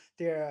people,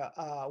 their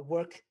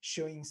work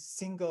showing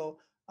single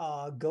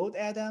gold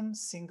atom,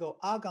 single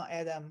argon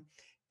atom,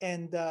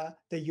 and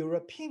the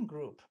European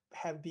group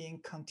have been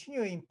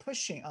continuing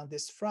pushing on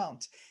this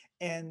front.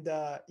 And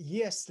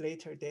years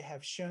later, they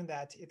have shown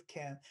that it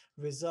can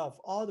resolve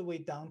all the way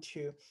down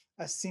to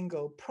a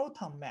single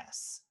proton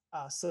mass.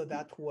 So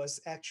that was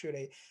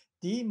actually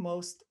the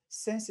most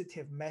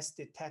sensitive mass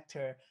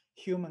detector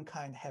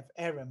humankind have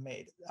ever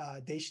made.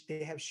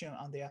 They have shown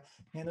on their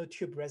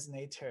nanotube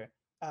resonator,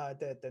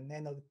 the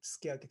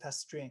nanoscale guitar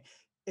string,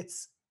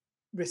 it's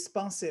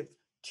responsive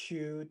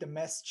to the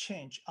mass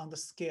change on the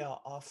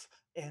scale of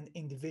an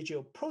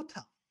individual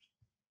proton.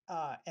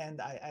 And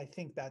I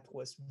think that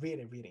was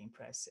really, really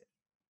impressive.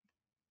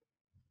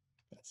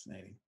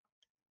 Fascinating.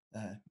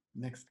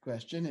 Next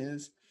question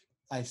is,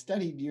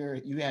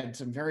 you had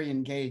some very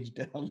engaged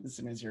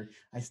listeners here.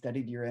 I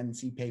studied your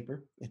NC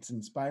paper. It's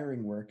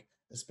inspiring work,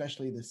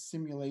 especially the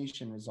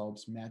simulation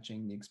results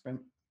matching the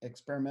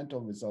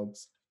experimental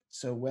results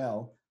so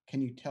well.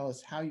 Can you tell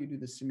us how you do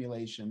the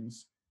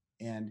simulations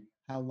and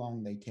how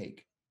long they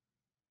take?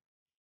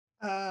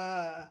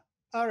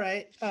 All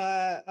right.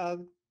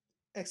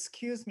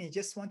 Excuse me,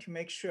 just want to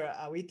make sure,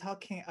 are we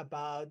talking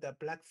about the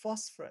black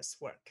phosphorus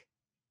work,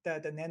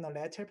 the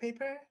nanoletter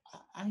paper?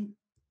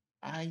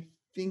 I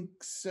think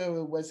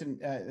so. It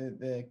wasn't,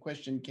 the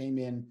question came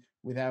in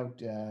without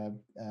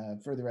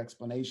further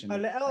explanation. I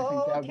think that would be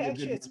okay, a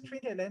actually good it's one.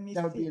 printed. Let me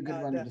That would be see. a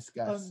good one to The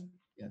discuss.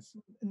 Yes.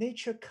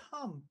 Nature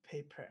Com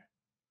paper.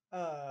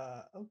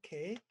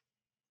 Okay.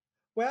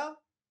 Well,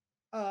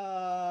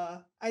 I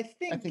I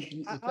think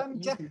think I'm you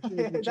just, can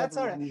choose that's whichever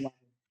all right. one you want.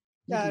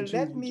 You can choose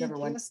Let me whichever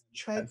one you just want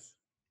to try. discuss.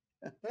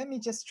 Let me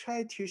just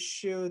try to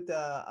show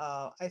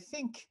I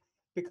think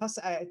because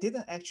I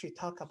didn't actually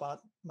talk about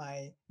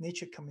my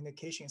Nature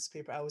Communications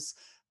paper, I was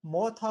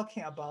more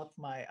talking about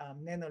my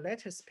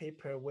nanoletters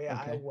paper where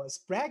I Okay. was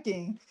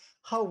bragging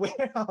how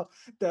well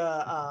the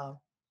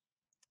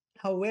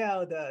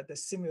uh, the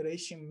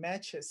simulation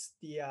matches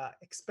the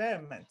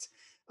experiment.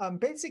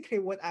 Basically,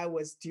 what I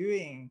was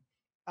doing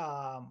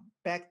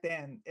back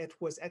then, it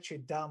was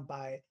actually done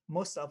by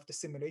most of the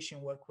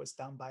simulation work was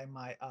done by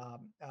my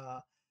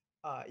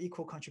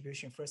equal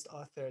contribution first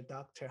author,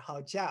 Dr.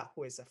 Hao Jia,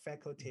 who is a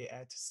faculty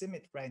at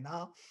CIMMYT right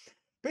now.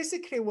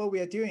 Basically, what we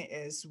are doing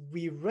is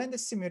we run the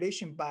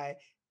simulation by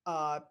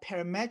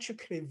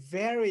parametrically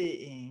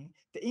varying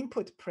the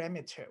input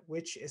parameter,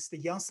 which is the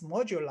Young's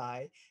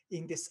moduli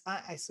in this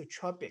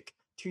anisotropic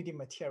 2D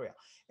material.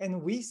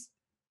 And we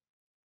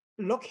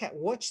look at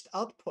watched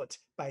output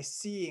by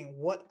seeing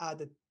what are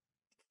the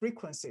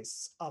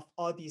frequencies of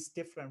all these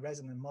different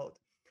resonant modes.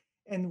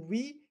 And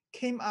we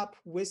came up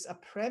with a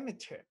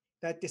parameter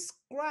that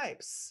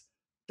describes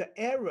the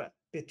error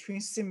between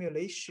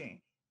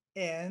simulation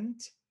and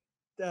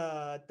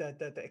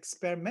the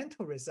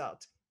experimental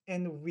result.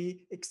 And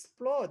we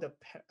explore the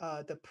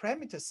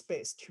parameter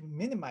space to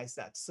minimize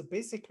that. So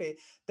basically,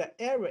 the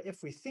error,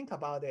 if we think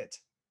about it,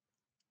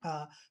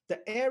 the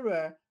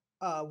error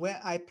when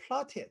I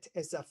plot it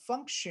as a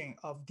function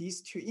of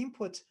these two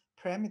input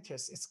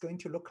parameters, it's going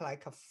to look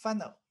like a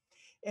funnel.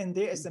 And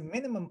there is a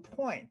minimum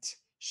point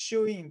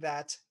showing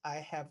that I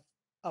have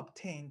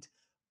obtained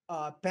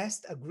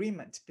best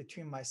agreement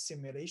between my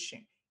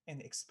simulation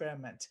and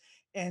experiment.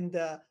 And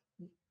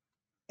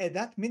at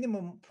that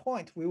minimum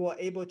point, we were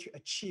able to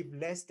achieve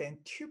less than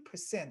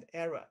 2%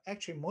 error.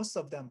 Actually, most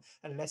of them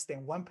are less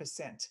than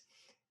 1%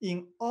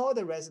 in all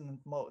the resonant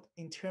mode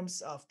in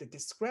terms of the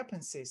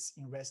discrepancies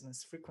in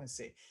resonance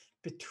frequency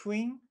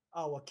between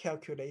our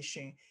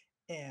calculation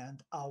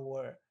and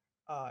our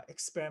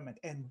experiment.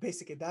 And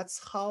basically,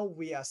 that's how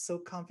we are so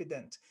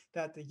confident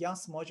that the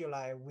Young's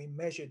moduli we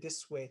measure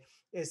this way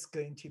is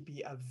going to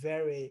be a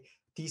very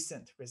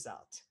decent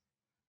result.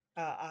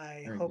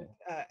 I Very hope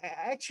good.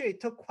 actually it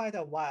took quite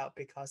a while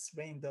because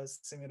running those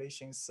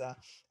simulations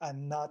are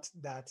not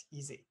that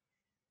easy.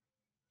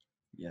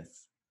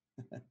 Yes.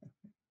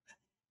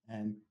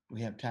 And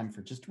we have time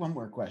for just one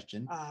more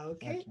question.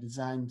 Okay. To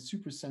design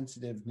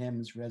supersensitive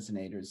NEMS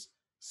resonators,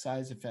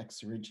 size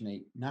effects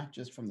originate not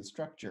just from the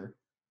structure,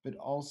 but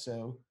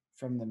also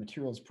from the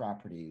materials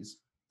properties.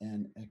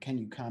 And can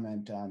you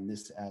comment on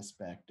this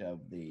aspect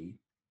of the,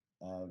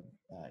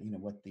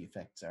 what the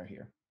effects are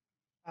here?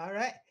 All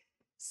right.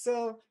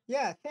 So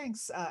yeah,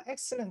 thanks.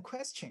 Excellent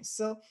question.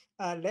 So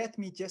let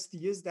me just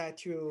use that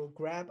to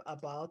grab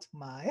about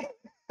my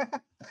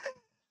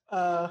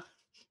uh,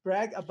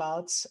 brag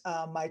about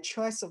my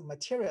choice of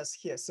materials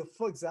here. So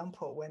for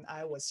example, when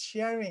I was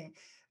sharing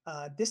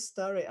this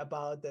story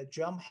about the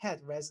drum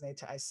head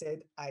resonator,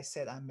 I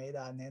said I made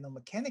a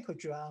nanomechanical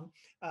drum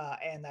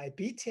and I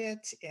beat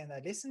it and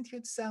I listened to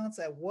its sounds.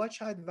 I watch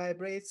how it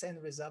vibrates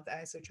and resolve the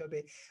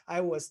isotropy.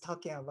 I was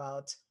talking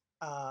about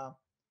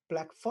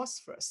black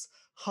phosphorus.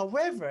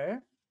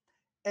 However,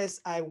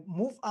 as I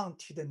move on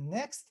to the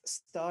next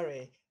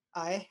story,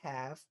 I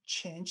have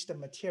changed the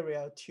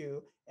material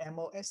to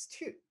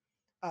MOS2,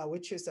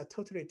 which is a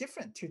totally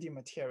different 2D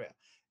material.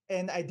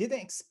 And I didn't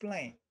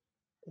explain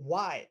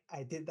why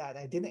I did that.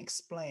 I didn't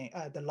explain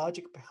the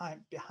logic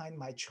behind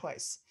my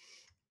choice.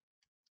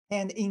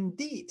 And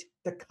indeed,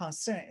 the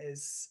concern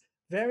is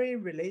very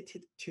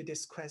related to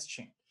this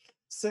question.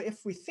 So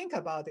if we think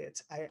about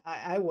it,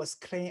 I was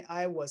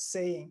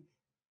saying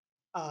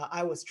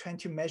I was trying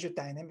to measure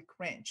dynamic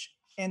range.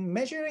 And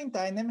measuring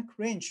dynamic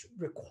range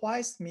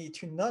requires me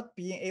to not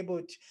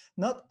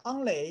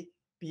only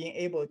being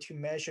able to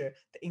measure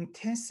the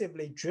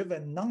intensively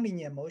driven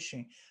nonlinear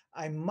motion,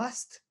 I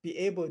must be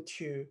able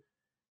to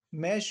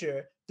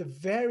measure the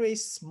very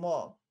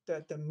small,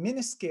 the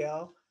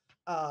minuscule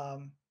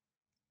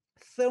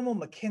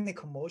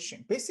thermomechanical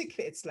motion.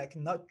 Basically, it's like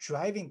not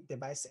driving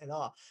device at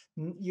all.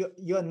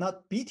 You're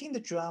not beating the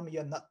drum,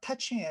 you're not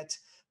touching it,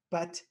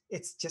 but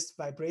it's just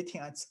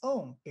vibrating on its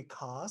own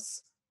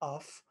because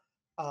of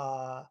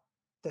the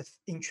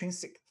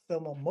intrinsic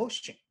thermal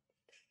motion.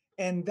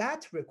 And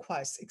that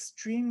requires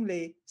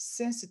extremely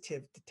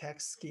sensitive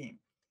detect scheme.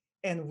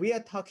 And we are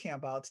talking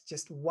about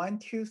just 1,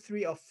 2,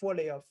 3, or 4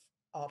 layers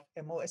of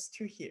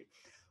MOS2 here.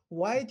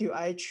 Why do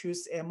I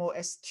choose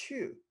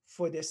MOS2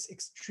 for this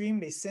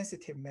extremely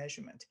sensitive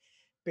measurement?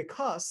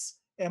 Because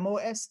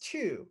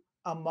MOS2,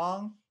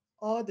 among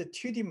all the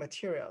 2D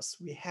materials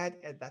we had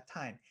at that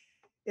time,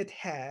 it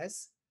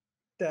has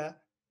the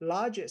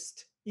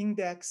largest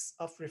index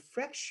of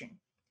refraction,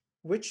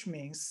 which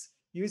means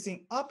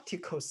using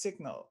optical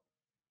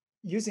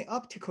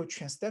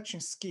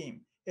transduction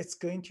scheme, it's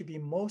going to be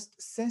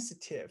most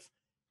sensitive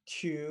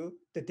to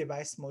the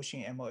device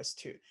motion in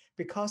MOS2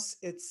 because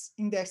its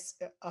index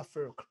of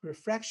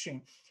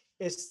refraction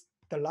is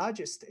the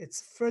largest.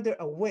 It's further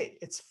away.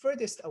 It's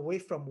furthest away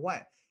from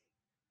 1.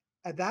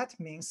 That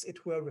means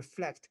it will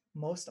reflect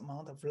most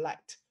amount of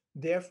light.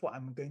 Therefore,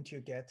 I'm going to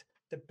get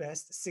the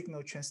best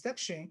signal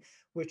transduction,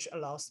 which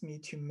allows me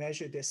to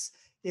measure this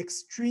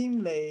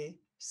extremely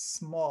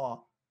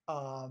small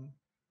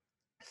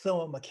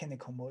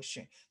thermomechanical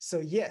motion. So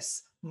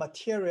yes,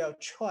 material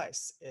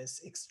choice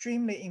is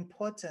extremely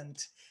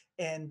important,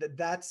 and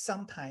that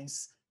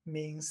sometimes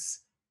means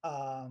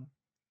um,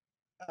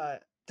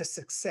 the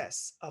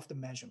success of the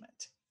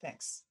measurement.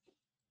 Thanks.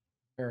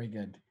 Very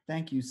good.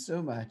 Thank you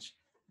so much.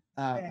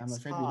 I'm Thanks,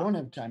 afraid we Paul. don't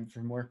have time for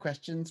more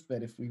questions,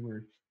 but if we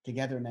were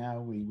together now,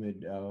 we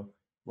would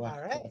walk All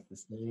across right. the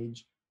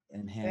stage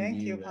and hand Thank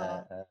you, you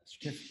Paul. a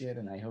certificate.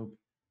 And I hope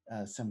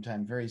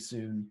sometime very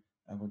soon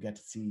we'll get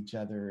to see each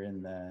other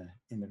in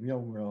the real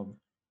world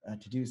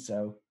to do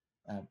so.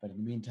 But in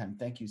the meantime,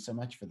 thank you so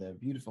much for the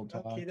beautiful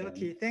talk Okie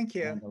dokie. Thank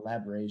you. and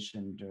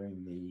elaboration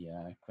during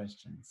the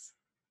questions.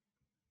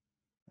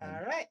 And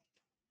All right.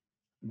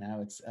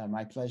 now it's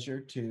my pleasure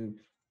to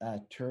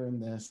turn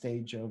the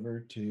stage over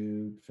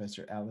to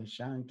Professor Alice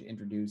Zhang to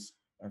introduce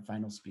our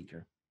final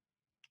speaker.